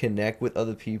connect with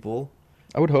other people,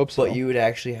 I would hope so. but you would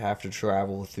actually have to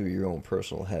travel through your own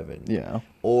personal heaven. Yeah.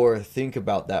 Or think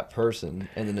about that person,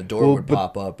 and then the door Well, would but-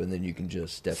 pop up, and then you can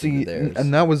just step See, into theirs.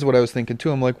 and that was what I was thinking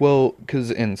too. I'm like, well,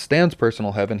 because in Stan's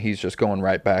personal heaven, he's just going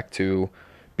right back to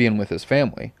being with his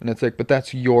family. And it's like, but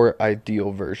that's your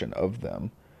ideal version of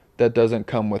them. That doesn't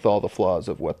come with all the flaws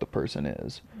of what the person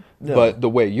is. No. But the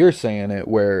way you're saying it,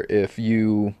 where if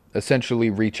you essentially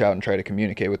reach out and try to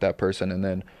communicate with that person and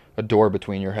then a door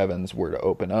between your heavens were to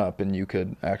open up and you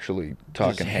could actually talk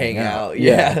Just and hang hang out. out,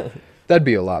 yeah. That'd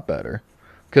be a lot better.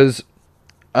 Because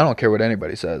I don't care what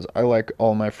anybody says. I like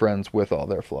all my friends with all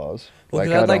their flaws. Well,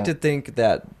 'cause I I'd like to don't- think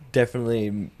that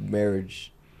definitely married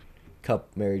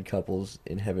couples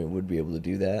in heaven would be able to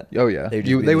do that. Oh yeah, They'd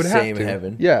just be they the would same have to.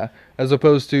 heaven. Yeah, as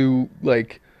opposed to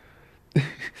like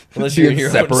Unless you're in being your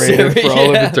own separated separate- for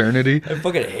all yeah. of eternity. I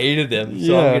fucking hated them,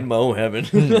 so Yeah. I'm getting my own heaven.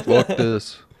 Fuck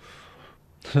this.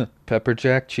 Pepper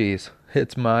jack cheese.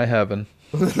 It's my heaven.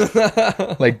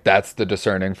 Like that's the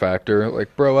discerning factor.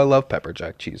 Like, bro, I love pepper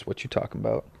jack cheese. What you talking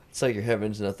about? It's like your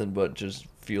heaven's nothing but just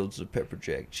fields of pepper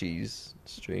jack cheese,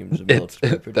 streams of melted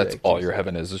pepper That's jack all cheese. your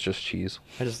heaven is just cheese.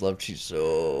 I just love cheese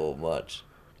so much.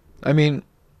 I mean,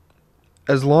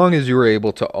 as long as you were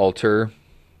able to alter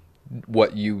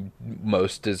what you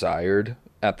most desired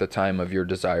at the time of your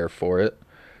desire for it,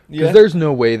 because Yeah. there's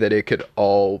no way that it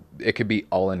could be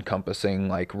all encompassing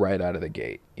like right out of the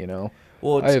gate, you know.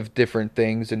 Well, I have different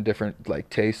things and different like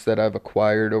tastes that I've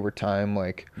acquired over time.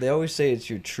 Like, they always say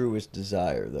it's your truest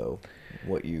desire, though.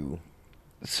 What you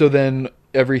so then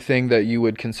everything that you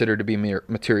would consider to be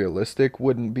materialistic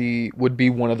would be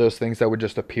one of those things that would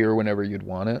just appear whenever you'd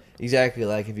want it. Exactly,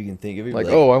 like if you can think of it. Like,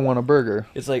 oh, I want a burger.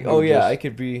 It's like, It oh would yeah, just- I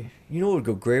could be. You know what would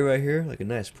go great right here? Like a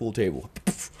nice pool table.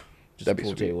 Just That'd a be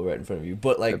pool sweet. table right in front of you.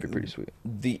 But like That'd be pretty sweet.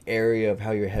 the area of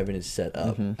how your heaven is set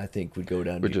up, Mhm. I think would go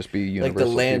down. Would to just be like the universal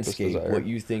deepest landscape. desire. What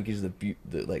you think is the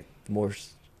like more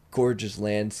gorgeous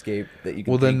landscape that you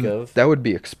can Well, think then of, that would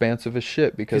be expansive as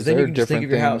shit because then there you are can just think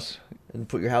different of your things. house and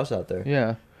put your house out there.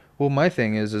 Yeah. Well, my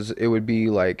thing is it would be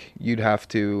like you'd have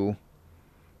to.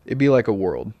 It'd be like a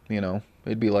world, you know.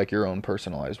 It'd be like your own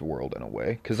personalized world in a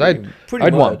way. Because I'd Pretty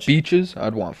want much. beaches,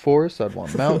 I'd want forests, I'd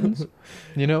want mountains.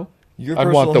 You know, Your I'd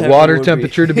want personal the heaven water would be-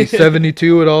 temperature to be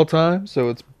 72 at all times, so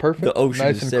it's perfect, The ocean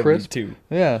nice is and crisp. 72.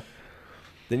 Yeah.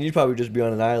 Then you'd probably just be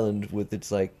on an island with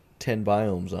its like 10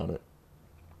 biomes on it.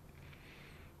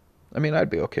 I mean, I'd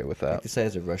be okay with Like that. the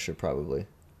size of Russia, probably,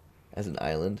 as an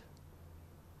island.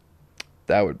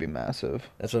 That would be massive.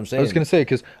 That's what I'm I saying. was gonna say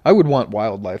because I would want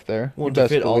wildlife there. Well, You to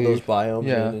best fit all those believe. biomes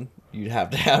Yeah. in, you'd have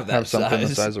to have that Have something size.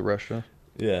 the size of Russia.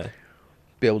 Yeah.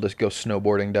 Be able to go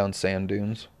snowboarding down sand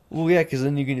dunes. Well, yeah, because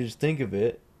then you can just think of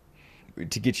it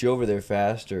to get you over there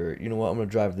fast, or you know what, I'm gonna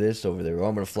drive this over there, or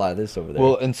I'm gonna fly this over there.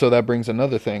 Well, and so that brings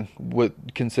another thing.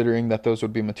 Considering that those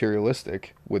would be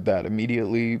materialistic, would that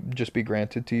immediately just be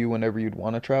granted to you whenever you'd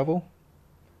want to travel?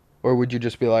 Or would you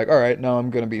just be like, all right, now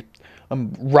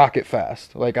I'm rocket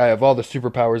fast. Like I have all the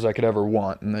superpowers I could ever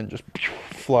want, and then just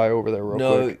fly over there real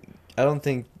no, quick. I don't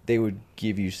think they would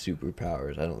give you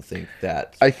superpowers. I don't think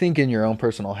that. I think in your own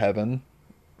personal heaven,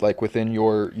 like within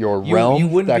your You- realm, you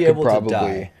wouldn't that be could able to probably.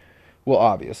 die. Well,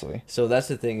 obviously. So that's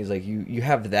the thing is like you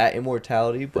have that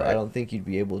immortality, but I Right. don't think you'd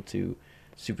be able to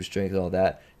super strength and all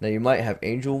that. Now you might have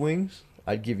angel wings.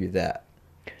 I'd give you that,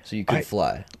 so you could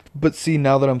fly. But see,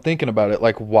 now that I'm thinking about it,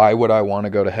 like, why would I want to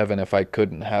go to heaven if I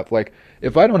couldn't have, like,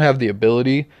 if I don't have the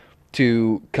ability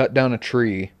to cut down a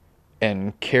tree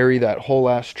and carry that whole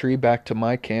ass tree back to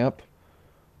my camp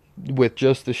with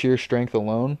just the sheer strength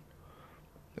alone,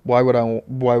 why would I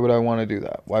want to do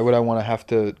that? Why would I want to have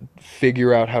to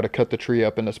figure out how to cut the tree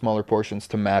up into smaller portions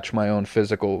to match my own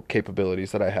physical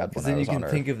capabilities that I had Because when I then you was on can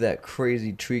Earth? think of that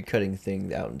crazy tree cutting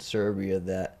thing out in Serbia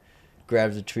that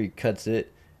grabs a tree, cuts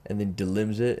it, and then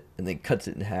delimbs it, and then cuts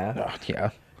it in half. Oh,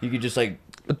 yeah. You could just like,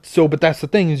 But that's the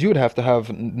thing is you would have to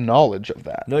have knowledge of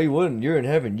that. no, you wouldn't. You're in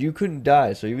heaven. You couldn't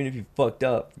die. So even if you fucked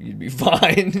up, you'd be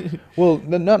fine. Well,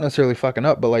 not necessarily fucking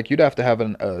up, but like you'd have to have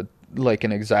an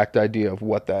exact idea of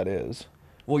what that is.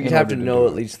 Well, you'd in have to order to know do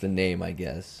at it. least the name, I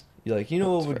guess. You're like, you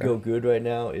know what That's would fair. go good right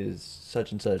now is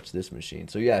such and such this machine.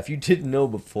 So yeah, if you didn't know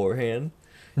beforehand,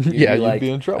 you'd Yeah, be you'd like,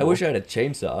 be in trouble. I wish I had a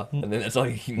chainsaw, and then that's all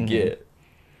you can Mhm. get.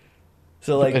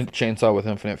 So like, And chainsaw with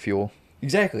infinite fuel.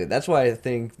 exactly. That's why I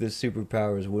think the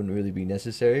superpowers wouldn't really be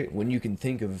necessary when you can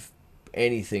think of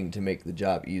anything to make the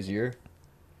job easier,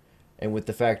 and with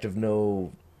the fact of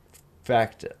no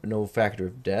factor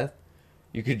of death.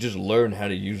 You could just learn how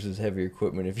to use this heavy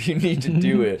equipment if you need to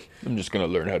do it. I'm just gonna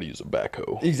learn how to use a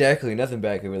backhoe. Exactly. Nothing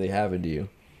bad can really happen to you.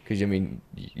 Because, I mean,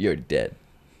 you're dead.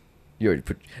 You already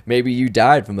maybe you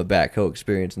died from a backhoe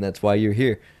experience, and that's why you're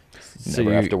here.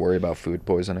 Never have to worry about food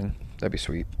poisoning. That'd be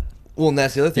sweet. Well, and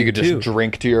that's the other thing, You could too. just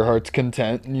drink to your heart's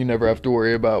content, and you never have to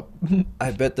worry about.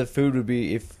 I bet the food would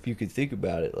be, if you could think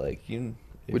about it, like,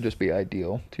 Would just be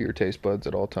ideal to your taste buds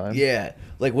at all times. yeah,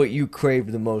 like what you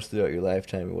craved the most throughout your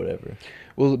lifetime or whatever.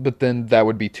 Well, but then that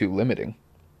would be too limiting.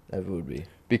 That would be.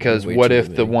 Because Way what too if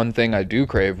the limiting. one thing I do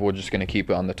crave, we're just going to keep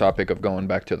on the topic of going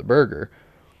back to the burger.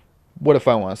 What if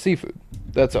I want seafood?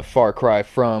 That's a far cry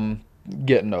from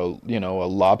getting a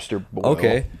lobster boil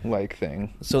Okay. like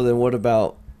thing. So then what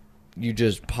about you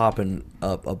just popping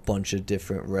up a bunch of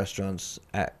different restaurants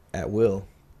at will?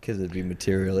 Because it'd be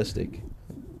materialistic.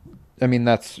 I mean,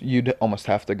 you'd almost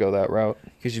have to go that route.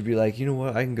 Because you'd be like, you know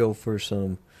what, I can go for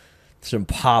some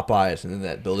Popeyes, and then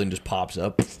that building just pops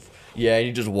up. Yeah, and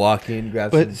you just walk in,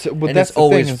 grab But some, but and that's it's the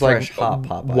always thing. Is fresh, like,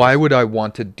 hot Popeyes. why would I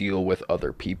want to deal with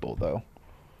other people though?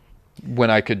 When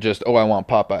I could just, I want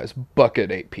Popeyes, bucket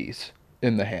 8-piece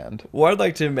in the hand, Well, I'd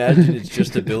like to imagine it's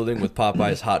just a building with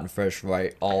Popeyes hot and fresh,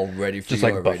 right, all ready for just you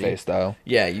like already. buffet style.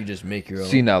 Yeah, you just make your own.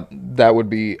 See, now that would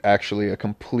be actually a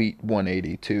complete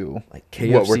 180 to Like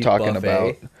what we're KFC talking buffet.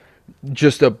 about.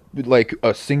 Just a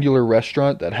singular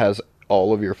restaurant that has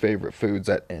all of your favorite foods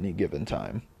at any given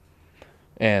time.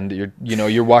 And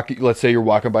you're walking. Let's say you're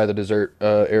walking by the dessert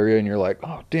area, and you're like,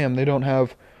 "Oh, damn, they don't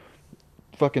have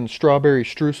fucking strawberry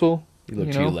streusel." You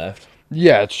look to your left.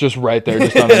 Yeah, it's just right there,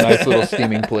 just on a nice little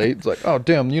steaming plate. It's like, oh,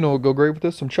 damn, what'll go great with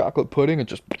this? Some chocolate pudding and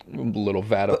just a little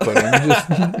vat of pudding. Just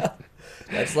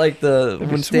That's like when be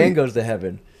Stan sweet. goes to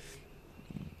heaven.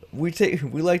 we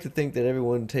like to think that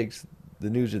everyone takes the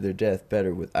news of their death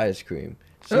better with ice cream.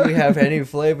 So we have any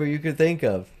flavor you could think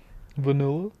of.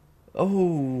 Vanilla?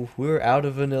 Oh, we're out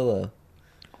of vanilla.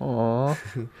 Aww.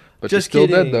 But Just you're still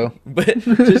kidding. dead, though. But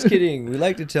just kidding. We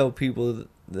like to tell people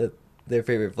that their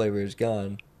favorite flavor is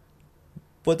gone.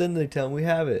 But then they tell them we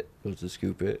have it. We'll just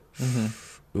scoop it.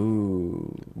 Mm-hmm.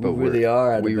 Ooh. But we really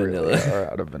are out of vanilla. We really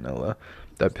are out of vanilla.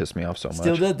 That pissed me off so much.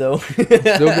 Still dead, though.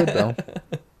 Still good, though.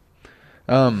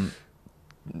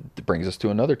 It brings us to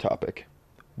another topic.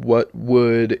 What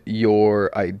would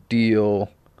your ideal,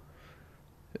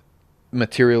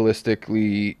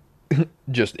 materialistically,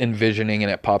 just envisioning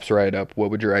and it pops right up, what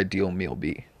would your ideal meal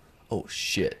be? Oh,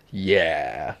 shit.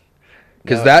 Yeah.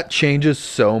 Because No. that changes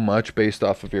so much based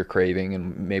off of your craving.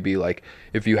 And maybe, like,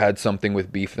 if you had something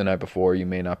with beef the night before, you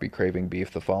may not be craving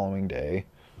beef the following day.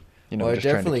 You know, Well, I just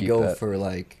trying to definitely keep go that. for,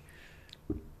 like...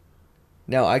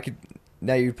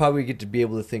 Now, you'd probably get to be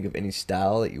able to think of any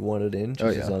style that you wanted in,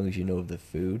 just as long as you know the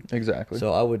food. Exactly.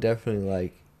 So I would definitely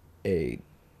like a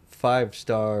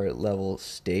 5-star level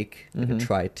steak, like a Mhm.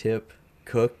 tri-tip,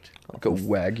 cooked. Like a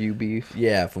Wagyu beef.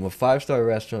 Yeah, from a 5-star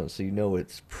restaurant, so you know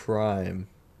it's prime.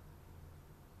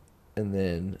 And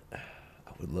then I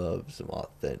would love some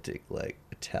authentic, like,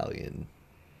 Italian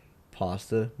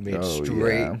pasta made Oh,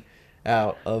 straight yeah.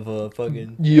 out of a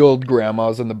fucking... Ye old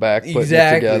grandmas in the back putting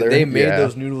Exactly. it together. They made Yeah.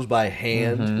 those noodles by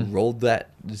hand, Mhm. rolled that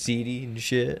ziti and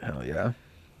shit. Hell yeah.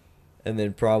 And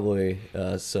then probably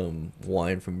some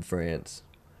wine from France.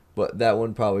 But that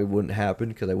one probably wouldn't happen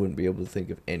because I wouldn't be able to think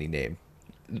of any name.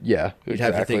 Yeah, You'd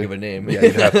have to think of a name. Yeah,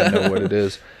 you'd have to know what it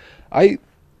is.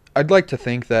 I'd like to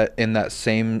think that in that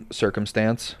same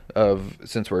circumstance of,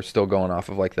 since we're still going off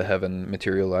of like the heaven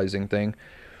materializing thing,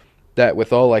 that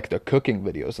with all like the cooking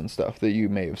videos and stuff that you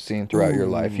may have seen throughout your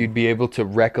life, Ooh. you'd be able to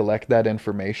recollect that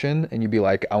information and you'd be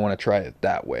like, I want to try it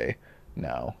that way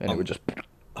now. And it would just,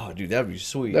 Oh, dude, that would be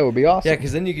sweet. that would be awesome. Yeah,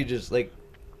 because then you could just, like,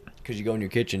 because you go in your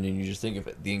kitchen and you just think of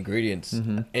the ingredients,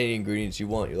 Mhm. any ingredients you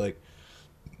want. You're like,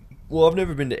 well, I've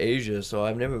never been to Asia, so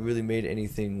I've never really made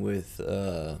anything with,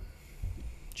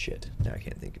 shit. Now I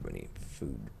can't think of any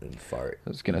food and fart. I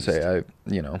was going to say, I've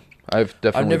I've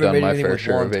definitely never done made my anything fair with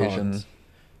share of Asian. wontons.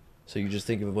 So you just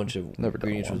think of a bunch of Never done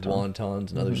a ingredients with wonton. wontons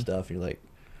and other Mhm. stuff, and you're like,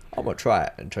 I'm gonna try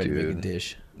it and try to make a Dude.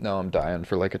 dish. No, I'm dying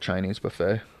for like a Chinese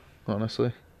buffet,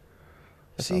 honestly.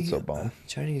 That sounds so bomb.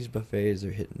 Chinese buffets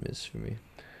are hit and miss for me.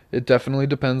 It definitely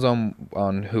depends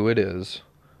on who it is,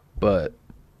 but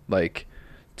like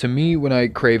to me, when I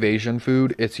crave Asian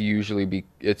food, it's usually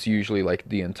like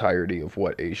the entirety of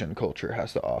what Asian culture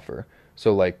has to offer.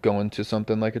 So like going to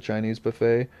something like a Chinese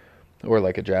buffet or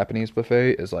like a Japanese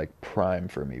buffet is like prime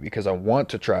for me because I want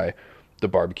to try the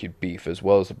barbecued beef as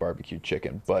well as the barbecued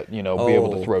chicken, but be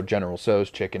able to Oh. throw General Tso's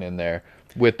chicken in there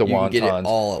with the You can wontons, get it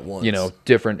all at once.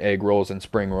 different egg rolls and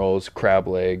spring rolls, crab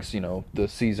legs, the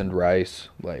seasoned rice,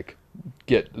 like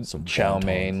get Some chow wontons.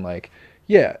 mein, like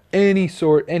yeah,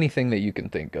 anything that you can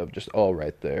think of, just all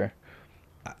right there.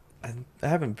 I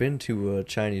haven't been to a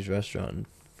Chinese restaurant in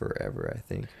forever, I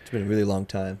think. It's been a really long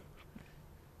time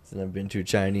since I've been to a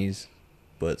Chinese,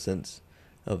 but since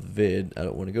of vid, I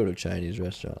don't want to go to a Chinese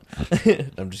restaurant.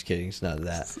 I'm just kidding, it's not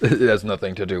that. It has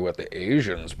nothing to do with the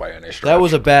Asians by any stretch. That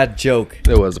was a bad joke.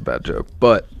 It was a bad joke,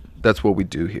 but that's what we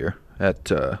do here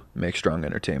at Make Strong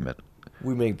Entertainment.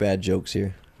 We make bad jokes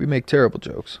here. We make terrible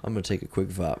jokes, I'm gonna take a quick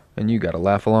vop. and you got to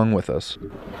laugh along with us.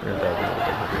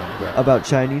 About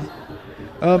Chinese?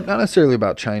 Not necessarily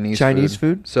about Chinese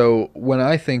food? So when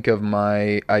I think of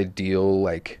my ideal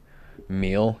like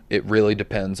meal, it really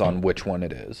depends on which one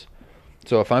it is.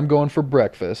 So if I'm going for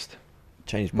breakfast,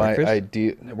 Chinese my breakfast?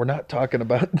 idea, we're not talking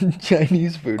about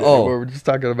Chinese food Oh. anymore. We're just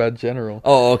talking about general.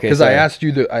 Oh, okay. Because I sorry.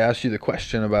 asked you the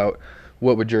question about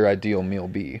what would your ideal meal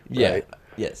be. Yeah. Right?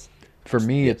 Yes. For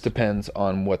me, Yes. it depends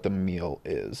on what the meal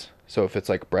is. So if it's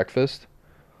like breakfast,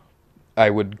 I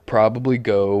would probably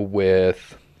go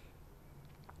with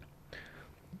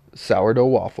sourdough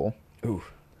waffle Ooh.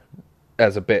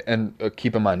 as a bit. And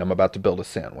keep in mind, I'm about to build a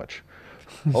sandwich.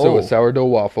 So Oh. a sourdough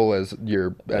waffle as your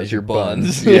buns.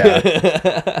 buns.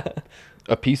 Yeah.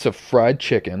 A piece of fried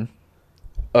chicken,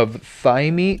 of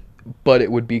thigh meat, but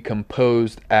it would be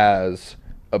composed as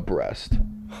a breast.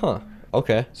 Huh.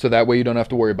 Okay. So that way you don't have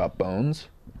to worry about bones.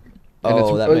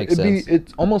 Oh, that makes sense.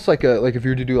 It's almost like if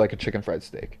you were to do like a chicken fried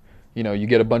steak. You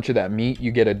get a bunch of that meat,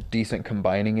 you get a decent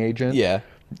combining agent. Yeah.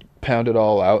 Pound it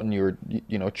all out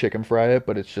and chicken fry it,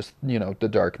 but it's just, the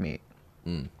dark meat.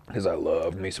 Mm. Because I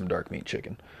love me some dark meat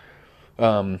chicken.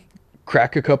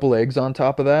 Crack a couple eggs on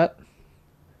top of that.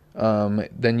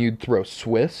 Then you'd throw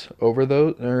Swiss over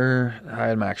those.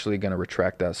 I'm actually going to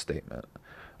retract that statement.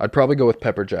 I'd probably go with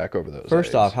pepper jack over those. First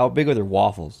eggs. off, how big are their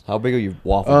waffles? How big are your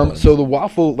waffle buns? So the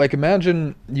waffle, like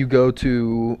imagine you go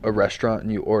to a restaurant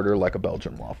and you order like a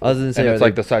Belgian waffle. I was gonna say, and are it's they-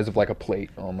 like the size of like a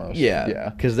plate almost. yeah,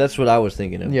 because that's what I was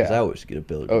thinking of. Because Yeah. I always get a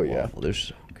Belgian Oh, yeah. waffle. They're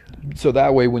so good. So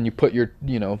that way, when you put your,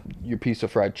 your piece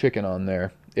of fried chicken on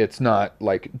there, it's not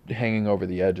like hanging over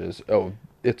the edges. Oh,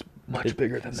 it's much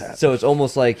bigger than that. So it's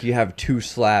almost like you have 2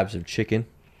 slabs of chicken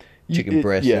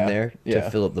breast in there to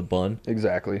fill up the bun.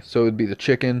 Exactly. So it'd be the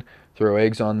chicken, throw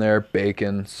eggs on there,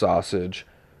 bacon, sausage,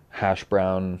 hash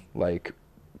brown, like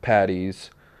patties,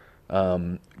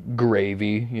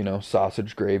 gravy,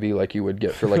 sausage gravy like you would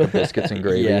get for like a biscuits and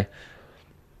gravy. Yeah.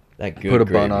 That good Put a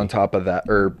gravy. bun on top of that,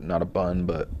 or not a bun,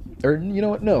 or you know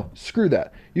what? No, screw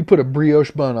that. You put a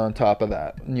brioche bun on top of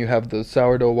that, and you have the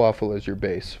sourdough waffle as your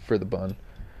base for the bun.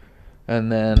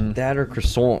 And then That or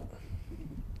croissant.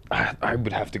 I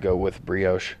would have to go with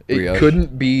brioche. Brioche. It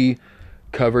couldn't be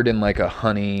covered in like a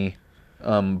honey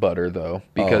butter though,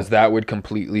 because that would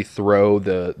completely throw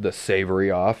the savory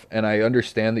off. And I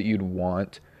understand that you'd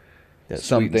want That sweet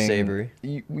something and savory.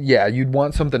 Yeah, you'd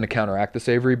want something to counteract the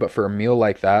savory, but for a meal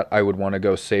like that, I would want to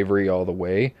go savory all the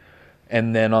way.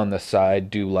 And then on the side,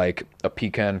 do like a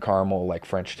pecan caramel, like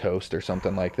French toast or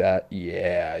something like that.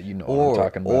 Yeah, you know what I'm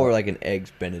talking about. Or like an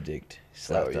eggs Benedict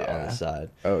slapped on yeah. the side.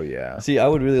 Oh yeah, See, I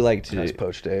would really like to. nice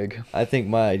poached egg. I think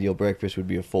my ideal breakfast would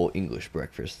be a full English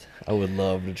breakfast. I would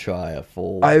love to try a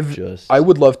full. I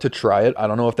would love to try it. I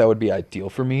don't know if that would be ideal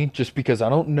for me, just because I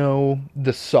don't know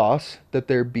the sauce that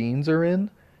their beans are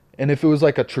in. And if it was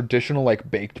like a traditional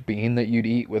like baked bean that you'd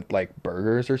eat with like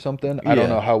burgers or something, I don't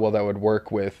Yeah. know how well that would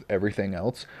work with everything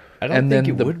else. I don't and think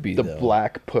then it the, would be, the though.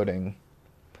 black pudding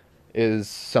is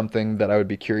something that I would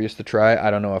be curious to try.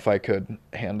 I don't know if I could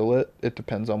handle it. It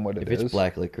depends on what If it is. it's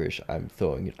black licorice, I'm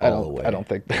throwing it I all don't. away. I don't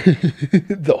think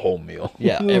the whole meal.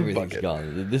 Yeah, The everything's bucket.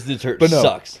 gone. This dessert But no,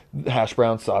 sucks. hash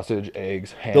brown, sausage,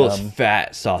 eggs, ham. Those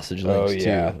fat sausage links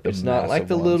yeah, too. the It's not like massive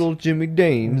the ones. little Jimmy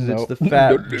Deans. Nope. It's the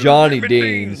fat The Johnny Jimmy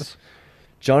Deans. Deans.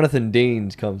 Jonathan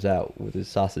Deans comes out with his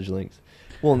sausage links.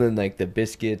 Well, and then like the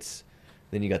biscuits.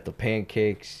 Then you got the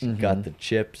pancakes. You got the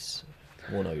chips.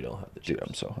 Well, no, you don't have the Dude, chips.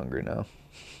 I'm so hungry now.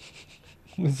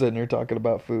 Sitting here talking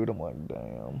about food, I'm like,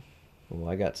 damn. Well,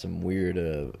 I got some weird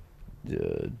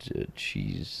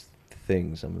cheese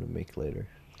things I'm gonna make later.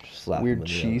 Slap 'em Weird in the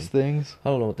cheese oven. things. I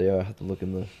don't know what they are. I have to look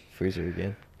in the freezer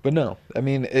again. But no, I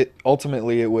mean,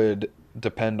 ultimately it would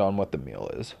depend on what the meal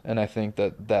is, and I think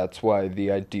that that's why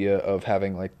the idea of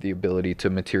having like the ability to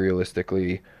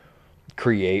materialistically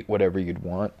create whatever you'd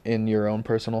want in your own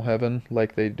personal heaven,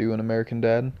 like they do in American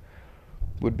Dad,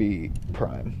 would be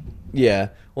prime. Yeah.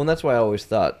 Well, and that's why I always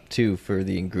thought too for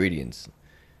the ingredients.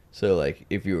 So like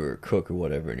if you were a cook or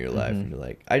whatever in your life, and you're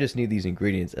like, I just need these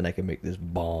ingredients and I can make this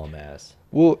bomb ass.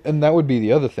 Well, and that would be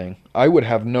the other thing. I would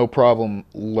have no problem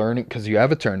learning, because you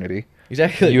have eternity.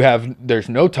 Exactly. There's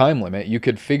no time limit. You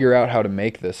could figure out how to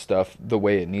make this stuff the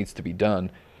way it needs to be done.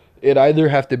 It either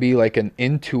have to be like an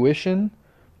intuition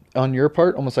on your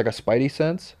part, almost like a spidey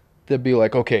sense. That'd be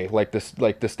like, okay, like this,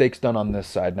 like the steak's done on this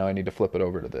side. Now I need to flip it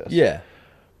over to this. Yeah.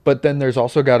 But then there's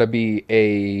also got to be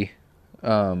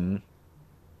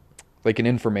like an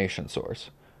information source,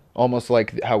 almost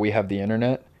like how we have the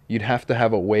internet. You'd have to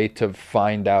have a way to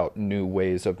find out new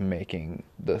ways of making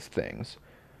the things.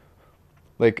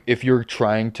 Like if you're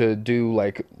trying to do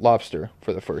like lobster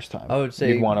for the first time, I would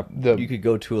say you'd want to. you could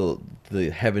go to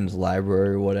the Heavens Library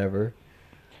or whatever.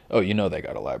 Oh, you know they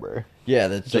got a library. Yeah,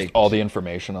 that's Just like, all the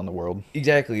information on the world.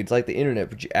 exactly. It's like the internet,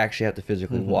 but you actually have to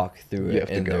physically walk through it. You have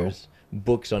to and go. there's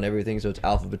books on everything, so it's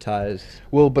alphabetized.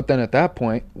 Well, but then at that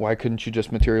point, why couldn't you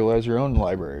just materialize your own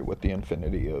library with the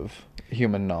infinity of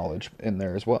human knowledge in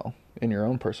there as well, in your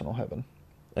own personal heaven?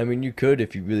 I mean, you could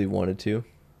if you really wanted to,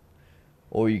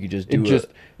 or you could just do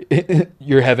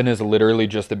Your heaven is literally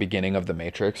just the beginning of the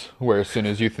Matrix, where as soon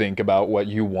as you think about what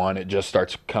you want, it just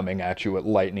starts coming at you at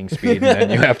lightning speed, and then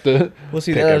you have to Well,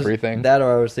 see, pick that was, everything. that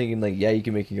or I was thinking like, yeah, you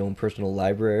can make your own personal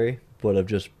library, but of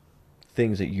just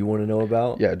things that you want to know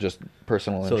about. Yeah, just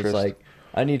personal So interest. it's like,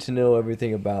 I need to know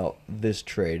everything about this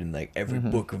trade, and like every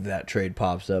book of that trade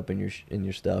pops up in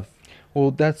your stuff.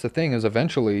 well, that's the thing, is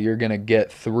eventually you're gonna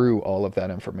get through all of that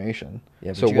information. Yeah,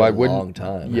 but so you why have a wouldn't? long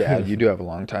time. Yeah, you do have a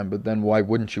long time, but then why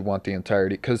wouldn't you want the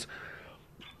entirety? Because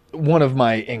one of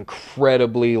my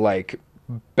incredibly like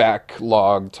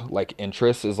backlogged like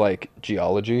interests is like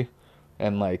geology,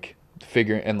 and like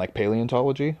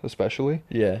paleontology especially.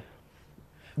 Yeah.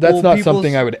 That's Well, not people's-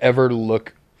 something I would ever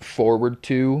look forward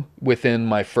to within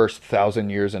my first 1,000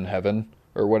 years in heaven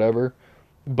or whatever.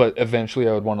 But eventually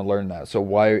I would want to learn that. So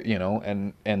why,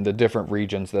 and the different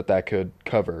regions that could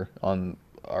cover on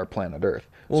our planet Earth.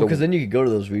 Well, because then you could go to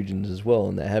those regions as well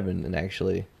in the heaven and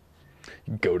actually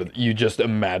you just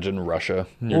imagine Russia.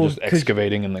 You're just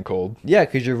excavating in the cold. Yeah,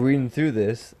 because you're reading through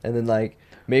this, and then like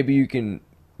maybe you can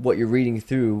what you're reading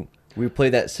through.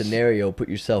 Replay that scenario, put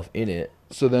yourself in it.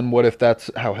 So then, what if that's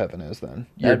how heaven is? Then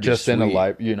you're just in a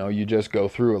sweet. you just go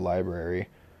through a library,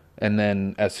 and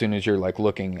then as soon as you're like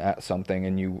looking at something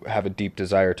and you have a deep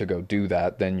desire to go do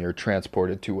that, then you're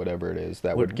transported to whatever it is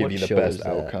that would give you the show best is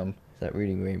that? outcome. Is that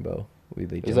Reading Rainbow?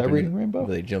 Is that Reading Rainbow?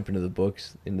 Where they jump into the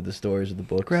books, into the stories of the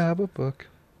books. Grab a book.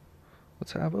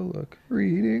 Let's have a look.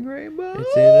 Reading Rainbow.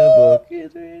 It's in a book.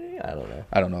 It's reading. I don't know.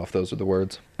 I don't know if those are the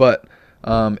words, but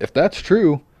if that's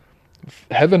true,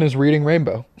 heaven is Reading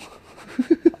Rainbow.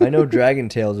 I know Dragon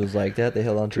Tales was like that. They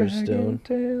held onto a stone.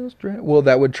 Tales, well,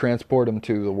 that would transport them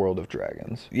to the world of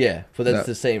dragons. Yeah, but that's No.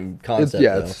 the same concept.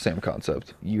 It's though. the same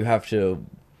concept. You have to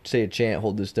say a chant,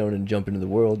 hold the stone, and jump into the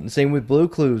world. And same with Blue's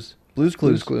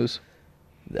Clues.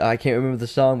 I can't remember the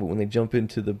song, but when they jump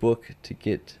into the book to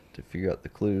figure out the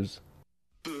clues.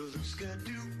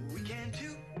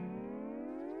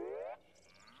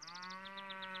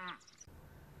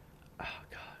 Oh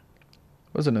God!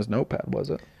 Wasn't his notepad, was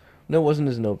it? No, it wasn't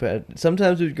his notepad.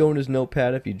 Sometimes it would go in his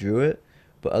notepad if he drew it,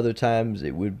 but other times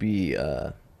it would be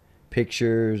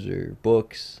pictures or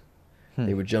books.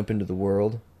 They would jump into the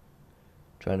world,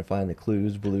 trying to find the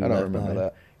clues. Blue. I don't left remember behind.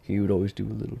 that. He would always do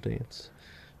a little dance.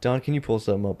 Don, can you pull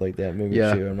something up like that? Maybe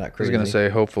Yeah, sure I'm not I was crazy. gonna say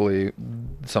hopefully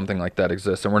something like that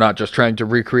exists, and we're not just trying to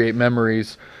recreate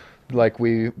memories like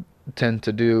we tend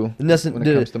to do when it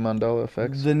comes to Mandela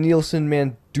effects. The Nielsen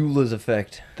Mandula's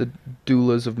effect. The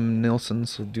doulas of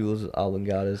Nilsson's. The doulas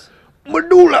oblongatas.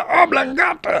 Medulla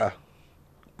oblongata.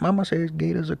 Mama says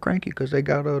gators are cranky because they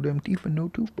got all them teeth and no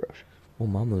toothbrush. Well,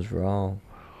 Mama's wrong.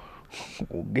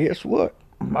 Well, guess what?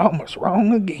 Mama's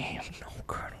wrong again. No,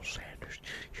 Colonel Sanders.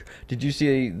 Did you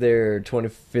see their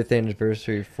 25th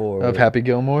anniversary for... Of Happy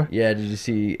Gilmore? Yeah, did you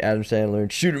see Adam Sandler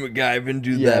and Shooter McGavin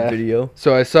do that video?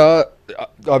 So I saw,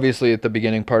 obviously at the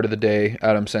beginning part of the day,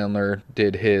 Adam Sandler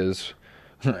did his,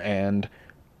 and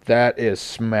that is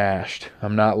smashed.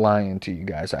 I'm not lying to you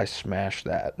guys. I smashed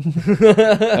that.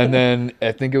 And then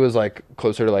I think it was like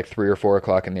closer to like 3 or 4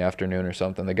 o'clock in the afternoon or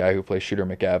something. The guy who plays Shooter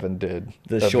McGavin did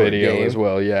The a short video game. as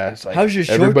well. Yeah. It's like, How's your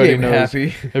short everybody game, knows,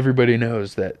 Happy? Everybody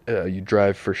knows that you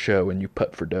drive for show and you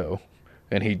putt for dough.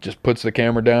 And he just puts the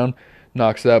camera down,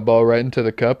 knocks that ball right into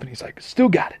the cup, and he's like, still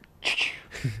got it.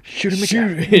 Shooter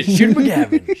McGavin. Shooter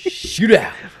McGavin. Shoot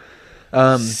out.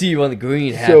 See you on the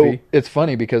green, Happy. So it's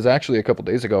funny because actually a couple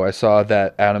days ago I saw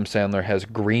that Adam Sandler has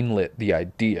greenlit the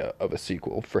idea of a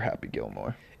sequel for Happy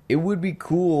Gilmore. It would be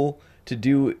cool to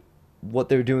do what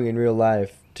they're doing in real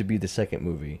life to be the second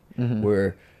movie,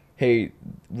 where, hey,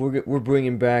 we're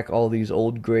bringing back all these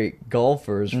old great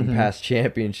golfers from past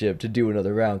championship to do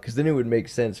another round, because then it would make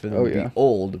sense for them to be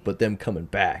old, but them coming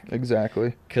back.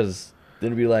 Exactly. Because then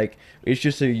it'd be like, it's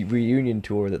just a reunion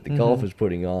tour that the golf is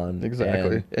putting on.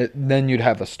 Exactly. Then you'd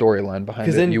have a storyline behind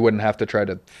it. then- You wouldn't have to try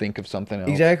to think of something else.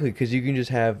 Exactly, because you can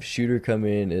just have Shooter come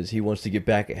in as he wants to get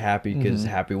back at Happy because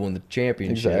Happy won the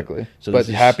championship. Exactly. So But this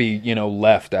is- Happy,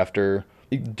 left after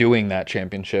doing that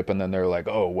championship, and then they're like,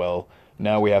 oh, well,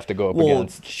 now we have to go up well,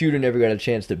 against... Shooter never got a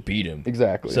chance to beat him.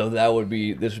 Exactly. So this would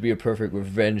be a perfect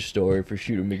revenge story for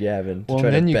Shooter McGavin. Well, to try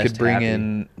and then to you best could bring Happy.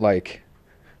 in, like...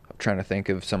 I'm trying to think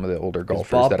of some of the older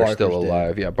golfers Bob that are still Barker's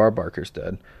alive. dead. Yeah, Bob Barker's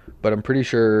dead. But I'm pretty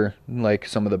sure, like,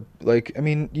 some of the... Like, I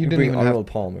mean, you didn't bring even Arnold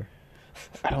have... Palmer.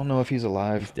 I don't know if he's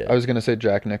alive. He's dead. I was going to say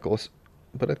Jack Nicklaus,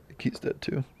 but I think he's dead,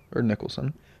 too. Or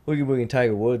Nicholson. We could bring in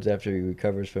Tiger Woods after he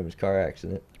recovers from his car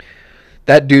accident.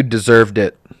 That dude deserved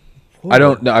it. I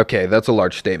don't know. Okay, that's a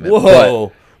large statement.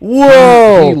 Whoa! But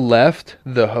Whoa! he left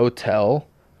the hotel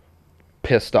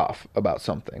pissed off about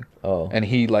something. Oh. And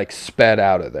he like sped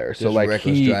out of there. So Just like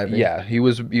reckless driving? yeah, he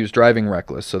was driving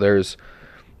reckless. So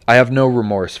I have no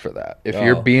remorse for that. If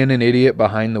you're Oh. being an idiot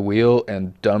behind the wheel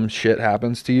and dumb shit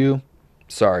happens to you,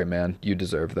 sorry man, you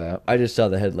deserve that. I just saw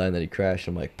the headline that he crashed.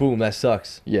 I'm like, boom, that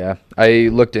sucks. Yeah, I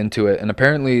looked into it, and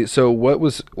apparently, so what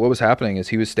was happening is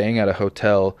he was staying at a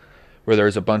hotel where there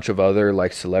was a bunch of other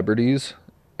like celebrities,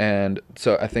 and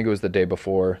so I think it was the day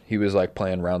before he was like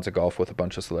playing rounds of golf with a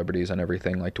bunch of celebrities and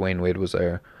everything. Like Dwayne Wade was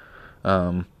there.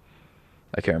 I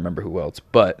can't remember who else,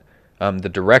 but the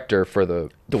director for the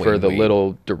Dwayne Wade.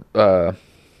 Little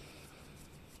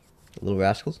Little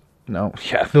Rascals? no,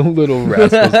 yeah, the Little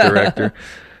Rascals director.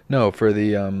 No, for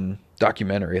the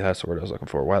documentary. That's the word I was looking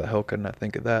for. Why the hell couldn't I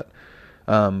think of that?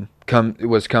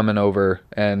 Was coming over,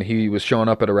 and he was showing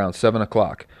up at around 7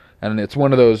 o'clock, And it's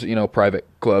one of those, private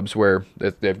clubs where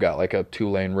they've got like a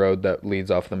 2-lane road that leads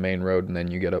off the main road, and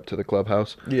then you get up to the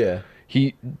clubhouse. Yeah.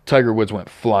 Tiger Woods went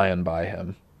flying by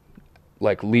him,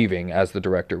 like leaving as the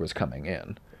director was coming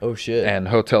in. Oh shit. And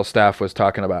hotel staff was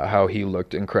talking about how he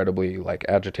looked incredibly like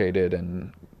agitated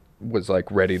and was like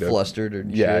ready to flustered or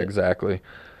yeah, shit. exactly.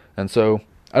 And so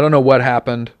I don't know what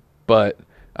happened, but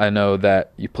I know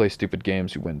that you play stupid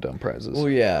games, you win dumb prizes. Well,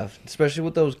 yeah, especially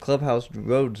with those clubhouse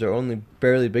roads are only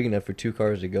barely big enough for 2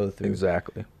 cars to go through.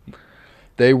 Exactly.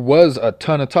 There was a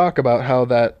ton of talk about how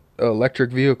that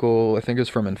electric vehicle, I think it was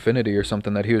from Infinity or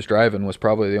something, that he was driving was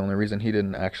probably the only reason he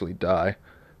didn't actually die,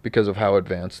 because of how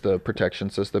advanced the protection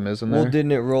system is in there. Well,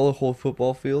 didn't it roll a whole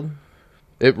football field?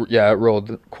 It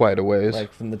rolled quite a ways.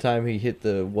 Like from the time he hit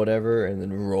the whatever and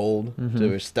then rolled Mm-hmm.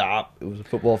 to a stop, it was a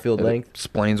football field It length.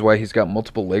 explains why he's got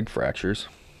multiple leg fractures.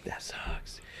 That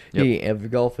sucks. Yep. He ain't ever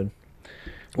golfing.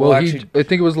 Well, actually, I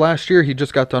think it was last year he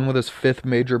just got done with his 5th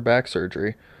major back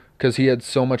surgery because he had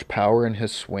so much power in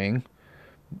his swing.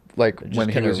 Like It just when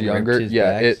he kinda was ripped younger, his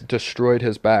yeah, backs? it destroyed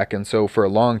his back. And so for a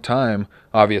long time,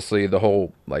 obviously the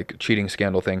whole like cheating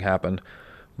scandal thing happened.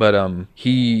 But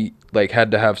he like had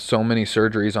to have so many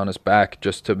surgeries on his back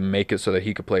just to make it so that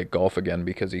he could play golf again,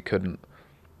 because he couldn't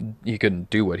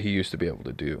do what he used to be able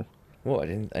to do. well,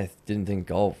 I didn't think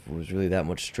golf was really that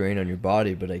much strain on your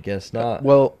body, but I guess not.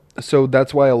 Well, so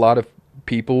that's why a lot of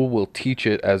people will teach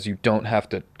it as you don't have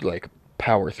to like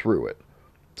power through it.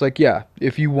 It's like, yeah,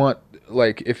 if you want,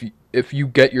 like if you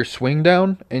get your swing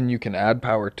down and you can add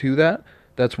power to that,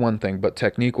 that's one thing, but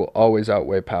technique will always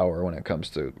outweigh power when it comes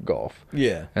to golf.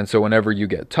 Yeah. And so whenever you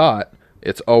get taught,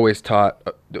 it's always taught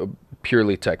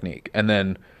purely technique. And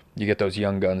then you get those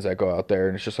young guns that go out there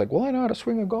and it's just like, well, I know how to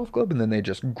swing a golf club, and then they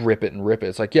just grip it and rip it.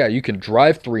 It's like, yeah, you can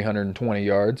drive 320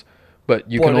 yards, but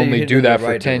you can Well, only hit do in the that for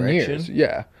right 10 direction. years.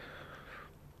 Yeah.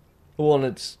 Well, and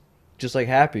it's just like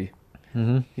Happy.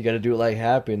 Mm-hmm. You got to do it like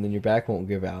Happy, and then your back won't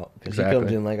give out because he Exactly.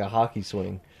 comes in like a hockey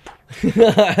swing.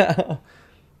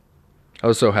 I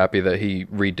was so happy that he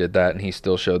redid that and he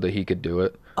still showed that he could do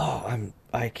it. Oh,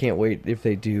 I can't wait if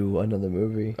they do another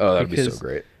movie. Oh, that'd be so because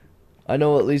great. I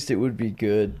know at least it would be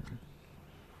good,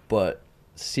 but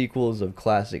sequels of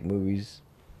classic movies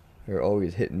are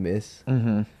always hit and miss.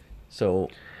 Mm-hmm. So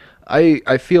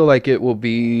I feel like it will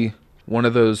be one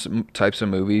of those types of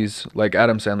movies like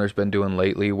Adam Sandler's been doing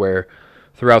lately, where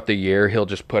throughout the year he'll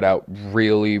just put out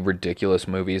really ridiculous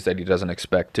movies that he doesn't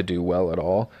expect to do well at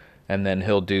all. And then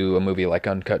he'll do a movie like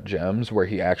Uncut Gems where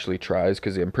he actually tries,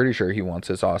 because I'm pretty sure he wants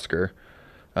his Oscar.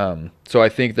 So I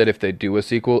think that if they do a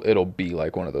sequel, it'll be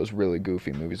like one of those really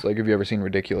goofy movies. Like, have you ever seen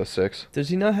Ridiculous 6? does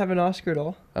he not have an Oscar at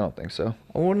all? I don't think so.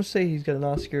 I want to say he's got an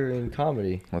Oscar in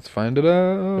comedy. Let's find it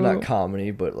out. Well, not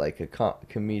comedy, but like a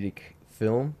comedic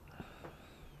film.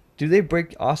 Do they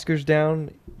break Oscars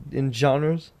down in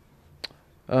genres?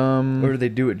 Or do they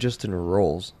do it just in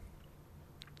roles?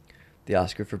 The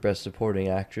Oscar for Best Supporting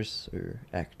Actress or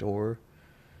Actor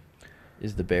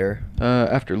is The Bear.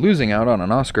 After losing out on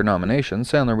an Oscar nomination,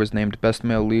 Sandler was named Best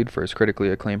Male Lead for his critically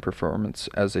acclaimed performance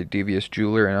as a devious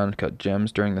jeweler in Uncut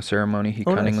Gems. During the ceremony, he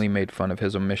Oh, nice. cunningly made fun of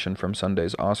his omission from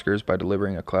Sunday's Oscars by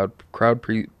delivering a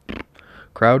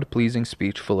crowd-pleasing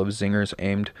speech full of zingers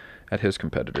aimed at his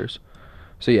competitors.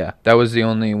 So yeah, that was the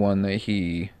only one that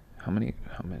he... How many?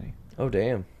 Oh,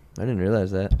 damn. I didn't realize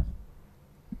that.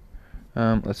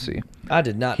 Let's see. I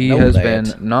did not He know has that.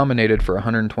 been nominated for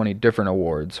 120 different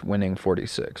awards, winning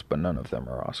 46, but none of them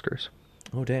are Oscars.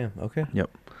 Oh, damn. Okay. Yep.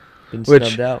 Been Which,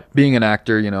 snubbed out. being an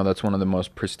actor, that's one of the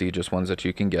most prestigious ones that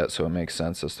you can get, so it makes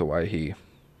sense as to why he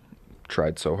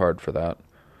tried so hard for that.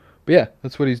 But yeah,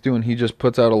 that's what he's doing. He just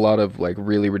puts out a lot of like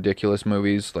really ridiculous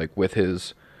movies, like with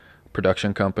his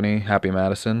production company, Happy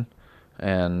Madison,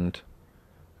 and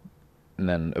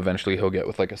then eventually he'll get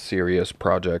with like a serious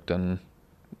project and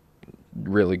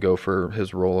really go for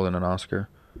his role in an Oscar.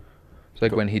 It's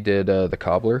like when he did The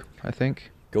Cobbler, I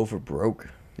think. Go for broke.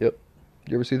 Yep.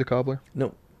 You ever see The Cobbler?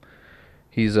 No.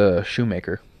 He's a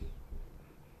shoemaker,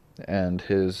 and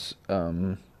his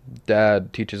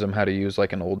dad teaches him how to use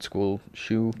like an old school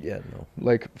shoe Yeah, no.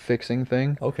 like fixing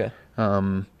thing. Okay.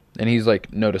 And he's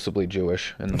like noticeably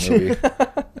Jewish in the movie.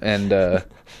 And I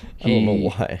don't know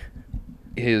why.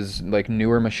 his like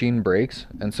newer machine breaks,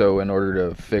 and so in order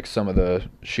to fix some of the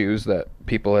shoes that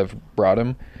people have brought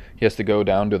him, he has to go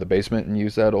down to the basement and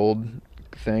use that old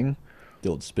thing. The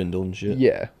old spindle and shit.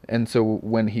 Yeah, and so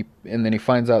then he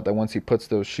finds out that once he puts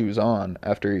those shoes on,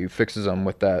 after he fixes them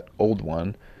with that old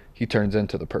one, he turns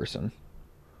into the person.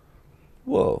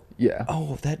 Whoa. Yeah.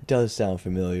 Oh, that does sound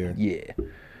familiar. Yeah.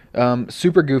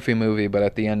 Super goofy movie, but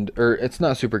at the end, or it's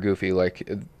not super goofy. Like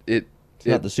it It's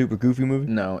not the super goofy movie?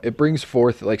 No, it brings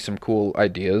forth like some cool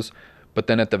ideas, but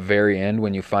then at the very end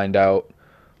when you find out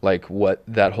like what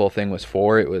that whole thing was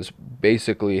for, it was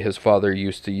basically his father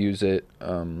used to use it,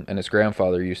 and his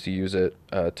grandfather used to use it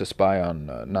to spy on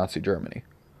Nazi Germany.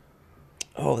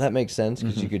 Oh, that makes sense,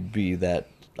 because you could be that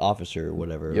officer or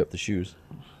whatever Yep. with the shoes.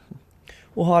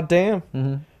 Well, hot damn.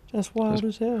 That's wild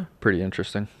as hell. Pretty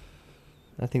interesting.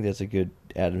 I think that's a good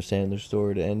Adam Sandler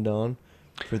story to end on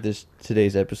for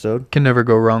today's episode. Can never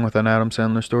go wrong with an Adam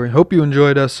Sandler story. Hope you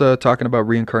enjoyed us talking about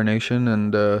reincarnation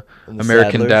and the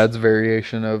American Sadlers. Dad's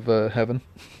variation of heaven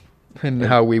and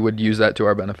how we would use that to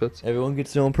our benefits. Everyone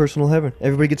gets their own personal heaven.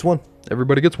 Everybody gets one.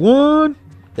 Everybody gets one.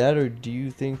 That, or do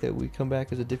you think that we come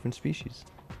back as a different species?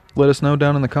 Let us know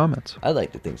down in the comments. I'd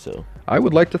like to think so. I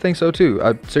would like to think so too.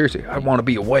 Seriously, I want to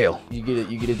be a whale. You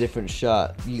get a different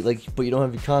shot. But you don't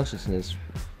have your consciousness.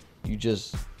 You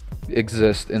just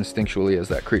Exist instinctually as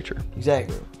that creature.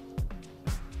 exactly.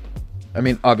 I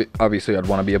mean, obviously, I'd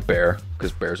want to be a bear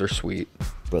because bears are sweet.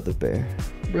 Brother Bear.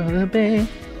 Brother Bear,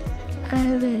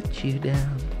 I let you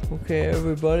down. Okay,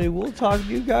 everybody. We'll talk to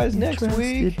you guys next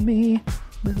week. Trusted me,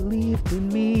 believed in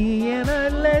me, and I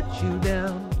let you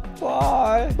down.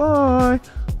 Bye. Bye.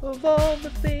 Of all the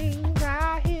things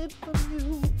I hid from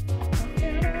you,